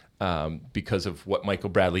about because of what Michael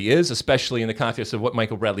Bradley is, especially in the context of what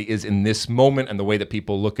Michael Bradley is in this moment and the way that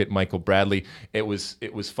people look at Michael Bradley. It was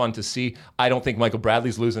fun to see. I don't think Michael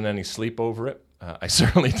Bradley's losing any sleep over it. I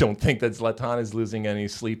certainly don't think that Zlatan is losing any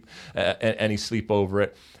sleep over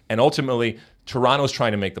it. And ultimately, Toronto's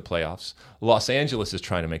trying to make the playoffs. Los Angeles is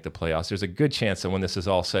trying to make the playoffs. There's a good chance that when this is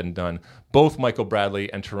all said and done, both Michael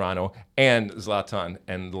Bradley and Toronto and Zlatan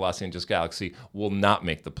and the Los Angeles Galaxy will not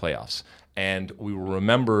make the playoffs. And we will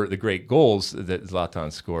remember the great goals that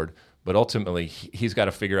Zlatan scored, but ultimately he's got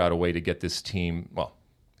to figure out a way to get this team, well,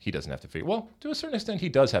 he doesn't have to figure. Well, to a certain extent, he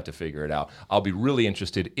does have to figure it out. I'll be really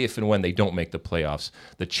interested if and when they don't make the playoffs,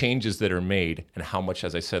 the changes that are made and how much,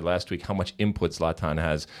 as I said last week, how much input Zlatan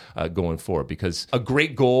has going forward. Because a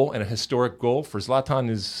great goal and a historic goal for Zlatan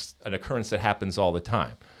is an occurrence that happens all the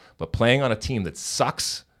time. But playing on a team that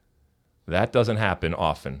sucks, that doesn't happen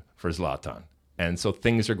often for Zlatan. And so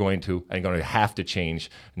things are going to have to change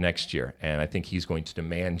next year. And I think he's going to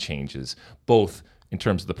demand changes, both in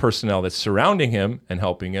terms of the personnel that's surrounding him and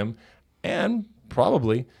helping him, and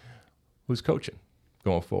probably who's coaching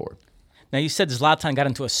going forward. Now, you said Zlatan got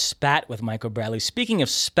into a spat with Michael Bradley. Speaking of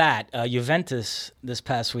spat, Juventus this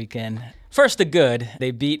past weekend, first the good.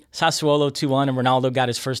 They beat Sassuolo 2-1, and Ronaldo got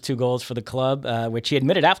his first 2 goals for the club, which he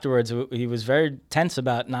admitted afterwards he was very tense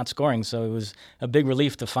about not scoring, so it was a big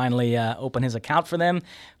relief to finally open his account for them.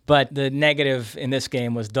 But the negative in this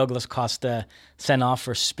game was Douglas Costa sent off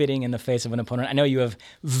for spitting in the face of an opponent. I know you have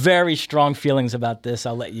very strong feelings about this.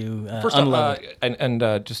 I'll let you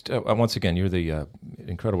unload. Just once again, you're the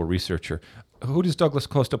incredible researcher. Who does Douglas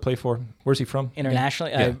Costa play for? Where's he from?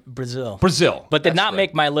 Internationally? Brazil. Brazil. But did not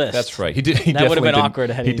make my list. That's right. That would have been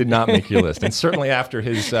awkward. He did not make your list. And certainly after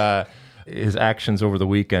his actions over the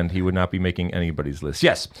weekend, he would not be making anybody's list.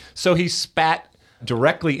 Yes. So he spat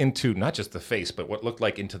directly into not just the face, but what looked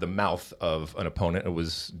like into the mouth of an opponent. It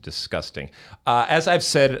was disgusting. As I've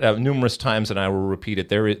said numerous times, and I will repeat it,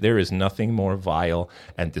 there is nothing more vile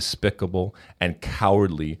and despicable and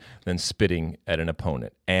cowardly than spitting at an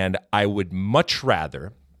opponent. And I would much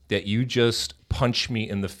rather that you just punch me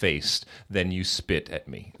in the face than you spit at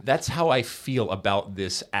me. That's how I feel about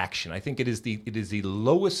this action. I think it is the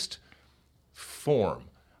lowest form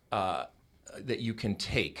that you can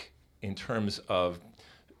take in terms of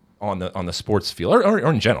on the sports field or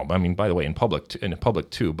in general. I mean, by the way, in public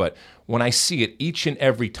too. But when I see it each and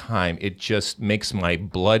every time, it just makes my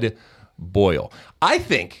blood boil. I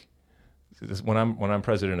think when I'm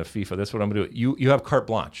president of FIFA, that's what I'm going to do. You have carte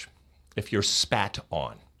blanche if you're spat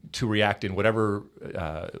on to react in whatever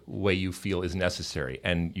way you feel is necessary,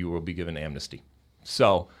 and you will be given amnesty.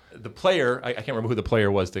 So the player, I can't remember who the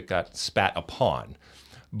player was that got spat upon,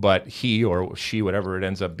 but he or she, whatever it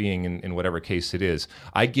ends up being in whatever case it is,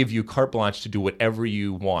 I give you carte blanche to do whatever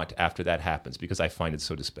you want after that happens because I find it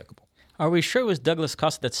so despicable. Are we sure it was Douglas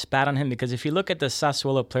Costa that spat on him? Because if you look at the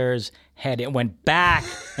Sassuolo player's head, it went back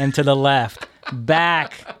and to the left,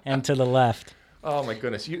 back and to the left. Oh, my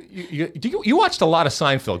goodness. You watched a lot of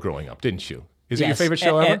Seinfeld growing up, didn't you? Is it your favorite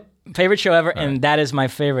show ever? Favorite show ever, and that is my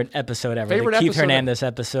favorite episode ever. The Keith Hernandez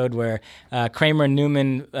episode where Kramer and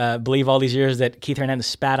Newman believe all these years that Keith Hernandez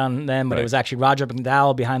spat on them, but it was actually Roger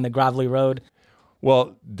McDowell behind the Gravelly Road.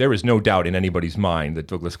 Well, there is no doubt in anybody's mind that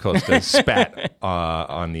Douglas Costa spat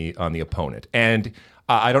on the opponent. And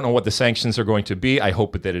I don't know what the sanctions are going to be. I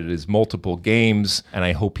hope that it is multiple games, and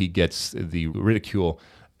I hope he gets the ridicule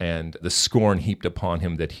and the scorn heaped upon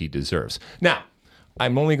him that he deserves. Now,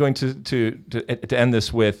 I'm only going to end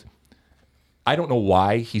this with, I don't know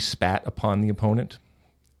why he spat upon the opponent,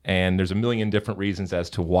 and there's a million different reasons as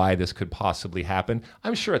to why this could possibly happen.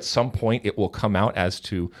 I'm sure at some point it will come out as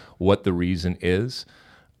to what the reason is.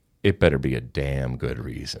 It better be a damn good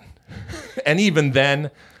reason. And even then,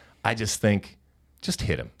 I just think, just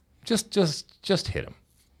hit him. Just hit him.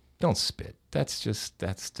 Don't spit. That's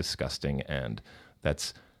disgusting, and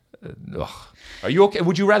that's, ugh. Are you okay?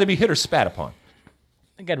 Would you rather be hit or spat upon?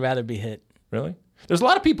 I think I'd rather be hit. Really? There's a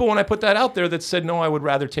lot of people, when I put that out there, that said, no, I would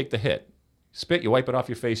rather take the hit. Spit, you wipe it off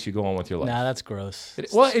your face, you go on with your life. Nah, that's gross.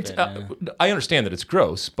 I understand that it's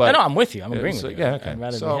gross, but... No, I'm with you. I'm agreeing with you. Yeah, okay. I'd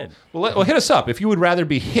rather be hit. Well, hit us up. If you would rather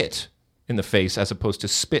be hit in the face as opposed to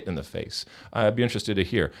spit in the face, I'd be interested to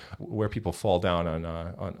hear where people fall down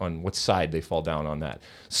on what side they fall down on that.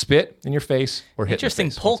 Spit in your face or hit in the face.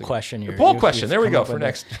 Interesting poll question. Poll question. There we go for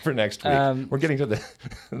next week. We're getting to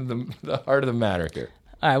the heart of the matter here.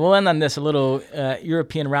 All right, we'll end on this, a little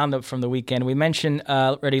European roundup from the weekend. We mentioned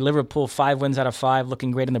already Liverpool, 5 wins out of 5,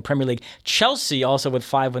 looking great in the Premier League. Chelsea also with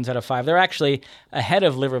 5 wins out of 5. They're actually ahead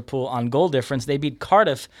of Liverpool on goal difference. They beat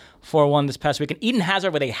Cardiff 4-1 this past weekend. Eden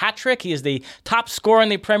Hazard with a hat-trick. He is the top scorer in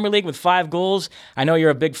the Premier League with 5 goals. I know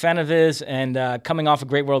you're a big fan of his, and coming off a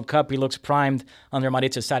great World Cup, he looks primed under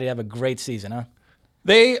Maurizio Sarri to have a great season, huh?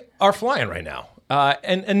 They are flying right now.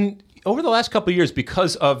 And over the last couple of years,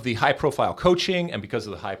 because of the high-profile coaching and because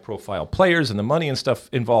of the high-profile players and the money and stuff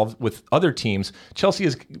involved with other teams, Chelsea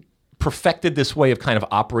has perfected this way of kind of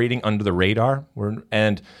operating under the radar.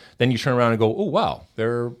 And then you turn around and go, oh, wow,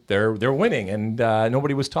 they're winning, and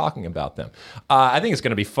nobody was talking about them. I think it's going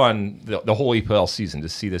to be fun the whole EPL season to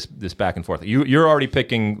see this back and forth. You're already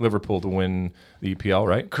picking Liverpool to win the EPL,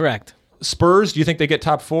 right? Correct. Spurs, do you think they get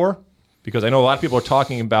top 4? Because I know a lot of people are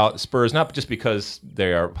talking about Spurs, not just because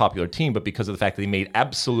they are a popular team, but because of the fact that they made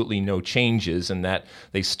absolutely no changes and that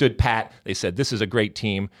they stood pat. They said, this is a great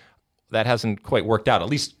team. That hasn't quite worked out, at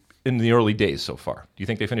least in the early days so far. Do you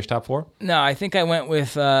think they finished top 4? No, I think I went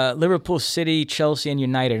with Liverpool, City, Chelsea, and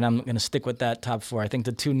United, and I'm going to stick with that top 4. I think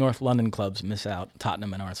the 2 North London clubs miss out,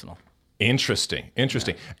 Tottenham and Arsenal. Interesting.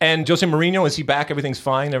 Yeah. And Jose Mourinho, is he back? Everything's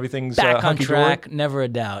fine? Everything's back on track, dory? never a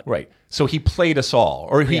doubt. Right. So he played us all,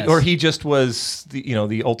 or he just was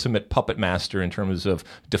the ultimate puppet master in terms of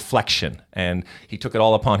deflection, and he took it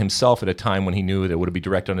all upon himself at a time when he knew that it would be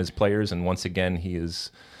direct on his players, and once again he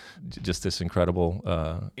is just this incredible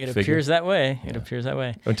It figure. appears that way. It appears that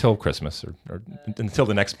way. Until Christmas or until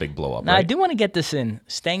the next big blow up. Now, right? I do want to get this in.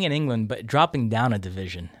 Staying in England, but dropping down a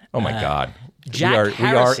division. Oh, my God. Jack we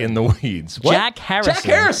are in the weeds. What? Jack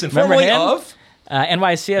Harrison. Formerly of?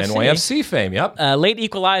 NYCFC fame, yep. Late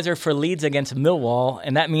equalizer for Leeds against Millwall,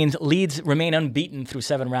 and that means Leeds remain unbeaten through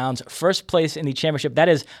 7 rounds. First place in the championship. That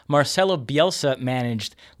is Marcelo Bielsa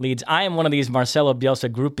managed Leeds. I am one of these Marcelo Bielsa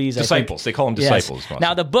groupies. Disciples. They call them disciples. Yes.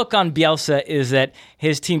 Now, the book on Bielsa is that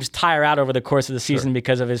his teams tire out over the course of the season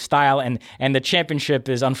because of his style, and the championship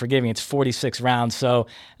is unforgiving. It's 46 rounds. So,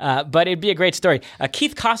 but it'd be a great story.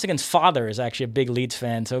 Keith Costigan's father is actually a big Leeds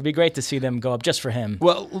fan, so it'd be great to see them go up just for him.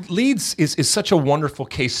 Well, Leeds is such a wonderful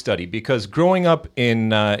case study because growing up in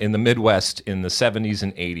the Midwest in the 70s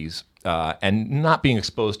and 80s and not being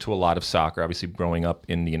exposed to a lot of soccer, obviously growing up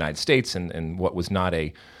in the United States and what was not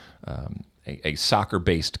a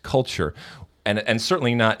soccer-based culture, and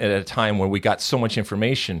certainly not at a time where we got so much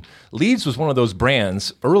information, Leeds was one of those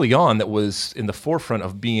brands early on that was in the forefront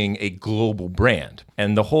of being a global brand.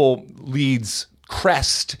 And the whole Leeds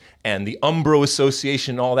crest and the Umbro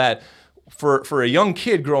Association and all that, for a young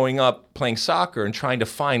kid growing up playing soccer and trying to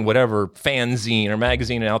find whatever fanzine or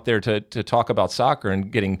magazine out there to talk about soccer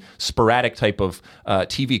and getting sporadic type of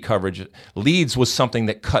TV coverage, Leeds was something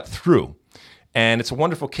that cut through. And it's a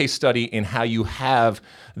wonderful case study in how you have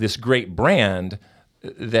this great brand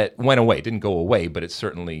that went away. It didn't go away, but it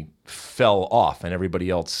certainly fell off and everybody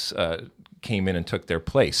else came in and took their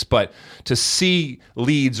place. But to see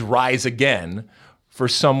Leeds rise again for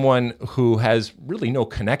someone who has really no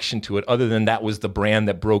connection to it other than that was the brand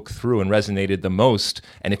that broke through and resonated the most.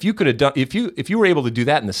 And if you could have done, if you were able to do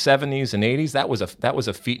that in the 70s and 80s, that was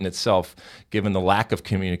a feat in itself, given the lack of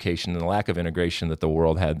communication and the lack of integration that the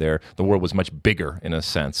world had there. The world was much bigger in a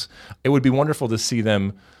sense. It would be wonderful to see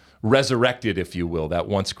them resurrected, if you will, that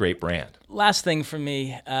once great brand. Last thing for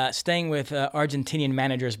me, staying with Argentinian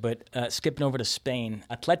managers, but skipping over to Spain.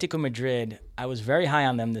 Atletico Madrid, I was very high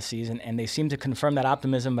on them this season, and they seem to confirm that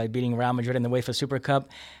optimism by beating Real Madrid in the UEFA Super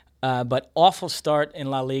Cup. But awful start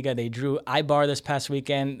in La Liga. They drew Eibar this past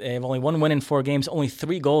weekend. They have only 1 win in 4 games, only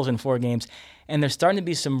 3 goals in 4 games. And there's starting to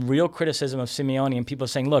be some real criticism of Simeone and people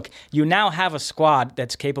saying, look, you now have a squad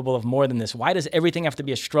that's capable of more than this. Why does everything have to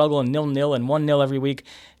be a struggle and 0-0 and 1-0 every week?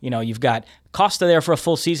 You know, you've got Costa there for a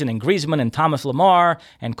full season and Griezmann and Thomas Lemar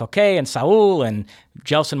and Coquet and Saul and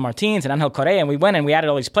Gelson Martins and Angel Correa. And we went and we added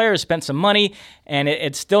all these players, spent some money, and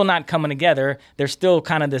it's still not coming together. They're still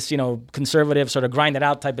kind of this, conservative sort of grind it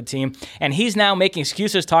out type of team. And he's now making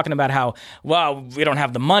excuses talking about how, well, we don't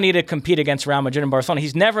have the money to compete against Real Madrid and Barcelona.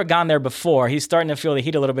 He's never gone there before. He's starting to feel the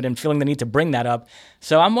heat a little bit and feeling the need to bring that up.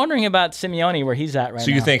 So I'm wondering about Simeone, where he's at right now.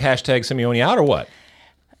 So you think hashtag Simeone out or what?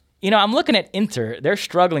 I'm looking at Inter. They're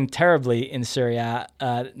struggling terribly in Serie A.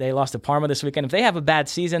 They lost to Parma this weekend. If they have a bad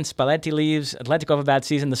season, Spalletti leaves, Atletico have a bad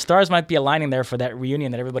season, the stars might be aligning there for that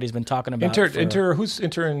reunion that everybody's been talking about. Inter, who's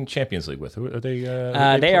Inter in Champions League with? Who are they?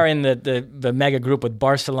 They are in the mega group with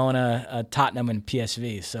Barcelona, Tottenham, and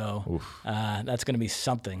PSV. So that's going to be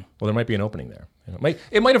something. Well, there might be an opening there.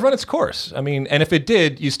 It might have run its course. I mean, and if it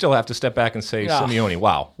did, you still have to step back and say, Simeone,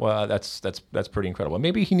 wow, well, that's pretty incredible.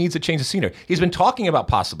 Maybe he needs a change of scenery. He's been talking about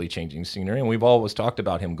possibly changing scenery, and we've always talked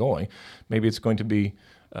about him going. Maybe it's going to be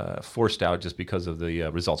forced out just because of the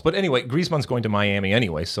results. But anyway, Griezmann's going to Miami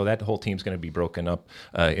anyway, so that whole team's going to be broken up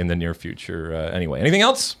in the near future anyway. Anything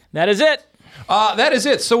else? That is it. That is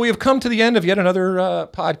it. So we have come to the end of yet another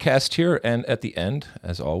podcast here. And at the end,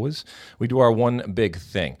 as always, we do our one big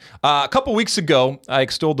thing. A couple weeks ago, I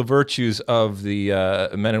extolled the virtues of the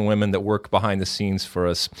men and women that work behind the scenes for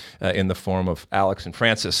us in the form of Alex and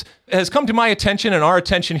Francis. It has come to my attention and our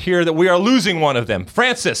attention here that we are losing one of them.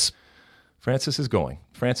 Francis is going.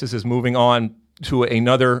 Francis is moving on. to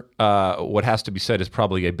another, what has to be said is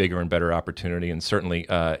probably a bigger and better opportunity, and certainly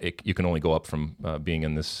you can only go up from being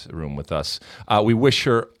in this room with us. We wish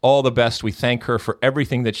her all the best. We thank her for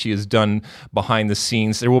everything that she has done behind the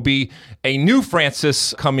scenes. There will be a new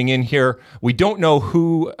Francis coming in here. We don't know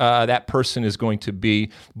who that person is going to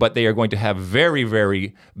be, but they are going to have very,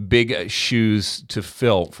 very big shoes to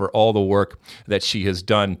fill for all the work that she has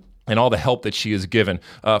done and all the help that she has given.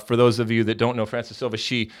 For those of you that don't know Francis Silva,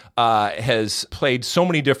 she has played so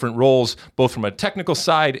many different roles, both from a technical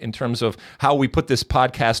side in terms of how we put this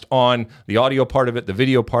podcast on, the audio part of it, the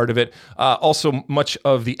video part of it, also much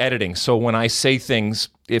of the editing. So when I say things,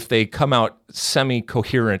 if they come out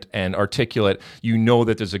semi-coherent and articulate, you know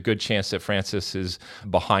that there's a good chance that Francis is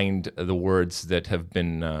behind the words that have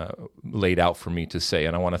been laid out for me to say.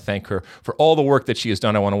 And I want to thank her for all the work that she has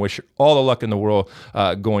done. I want to wish her all the luck in the world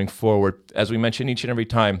going forward. As we mention each and every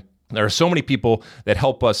time, there are so many people that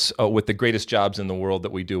help us with the greatest jobs in the world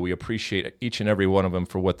that we do. We appreciate each and every one of them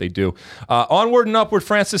for what they do. Onward and upward,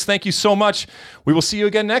 Francis. Thank you so much. We will see you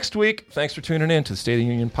again next week. Thanks for tuning in to the State of the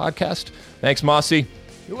Union podcast. Thanks, Mossy.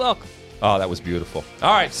 You're welcome. Oh, that was beautiful.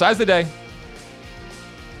 All right, size of the day.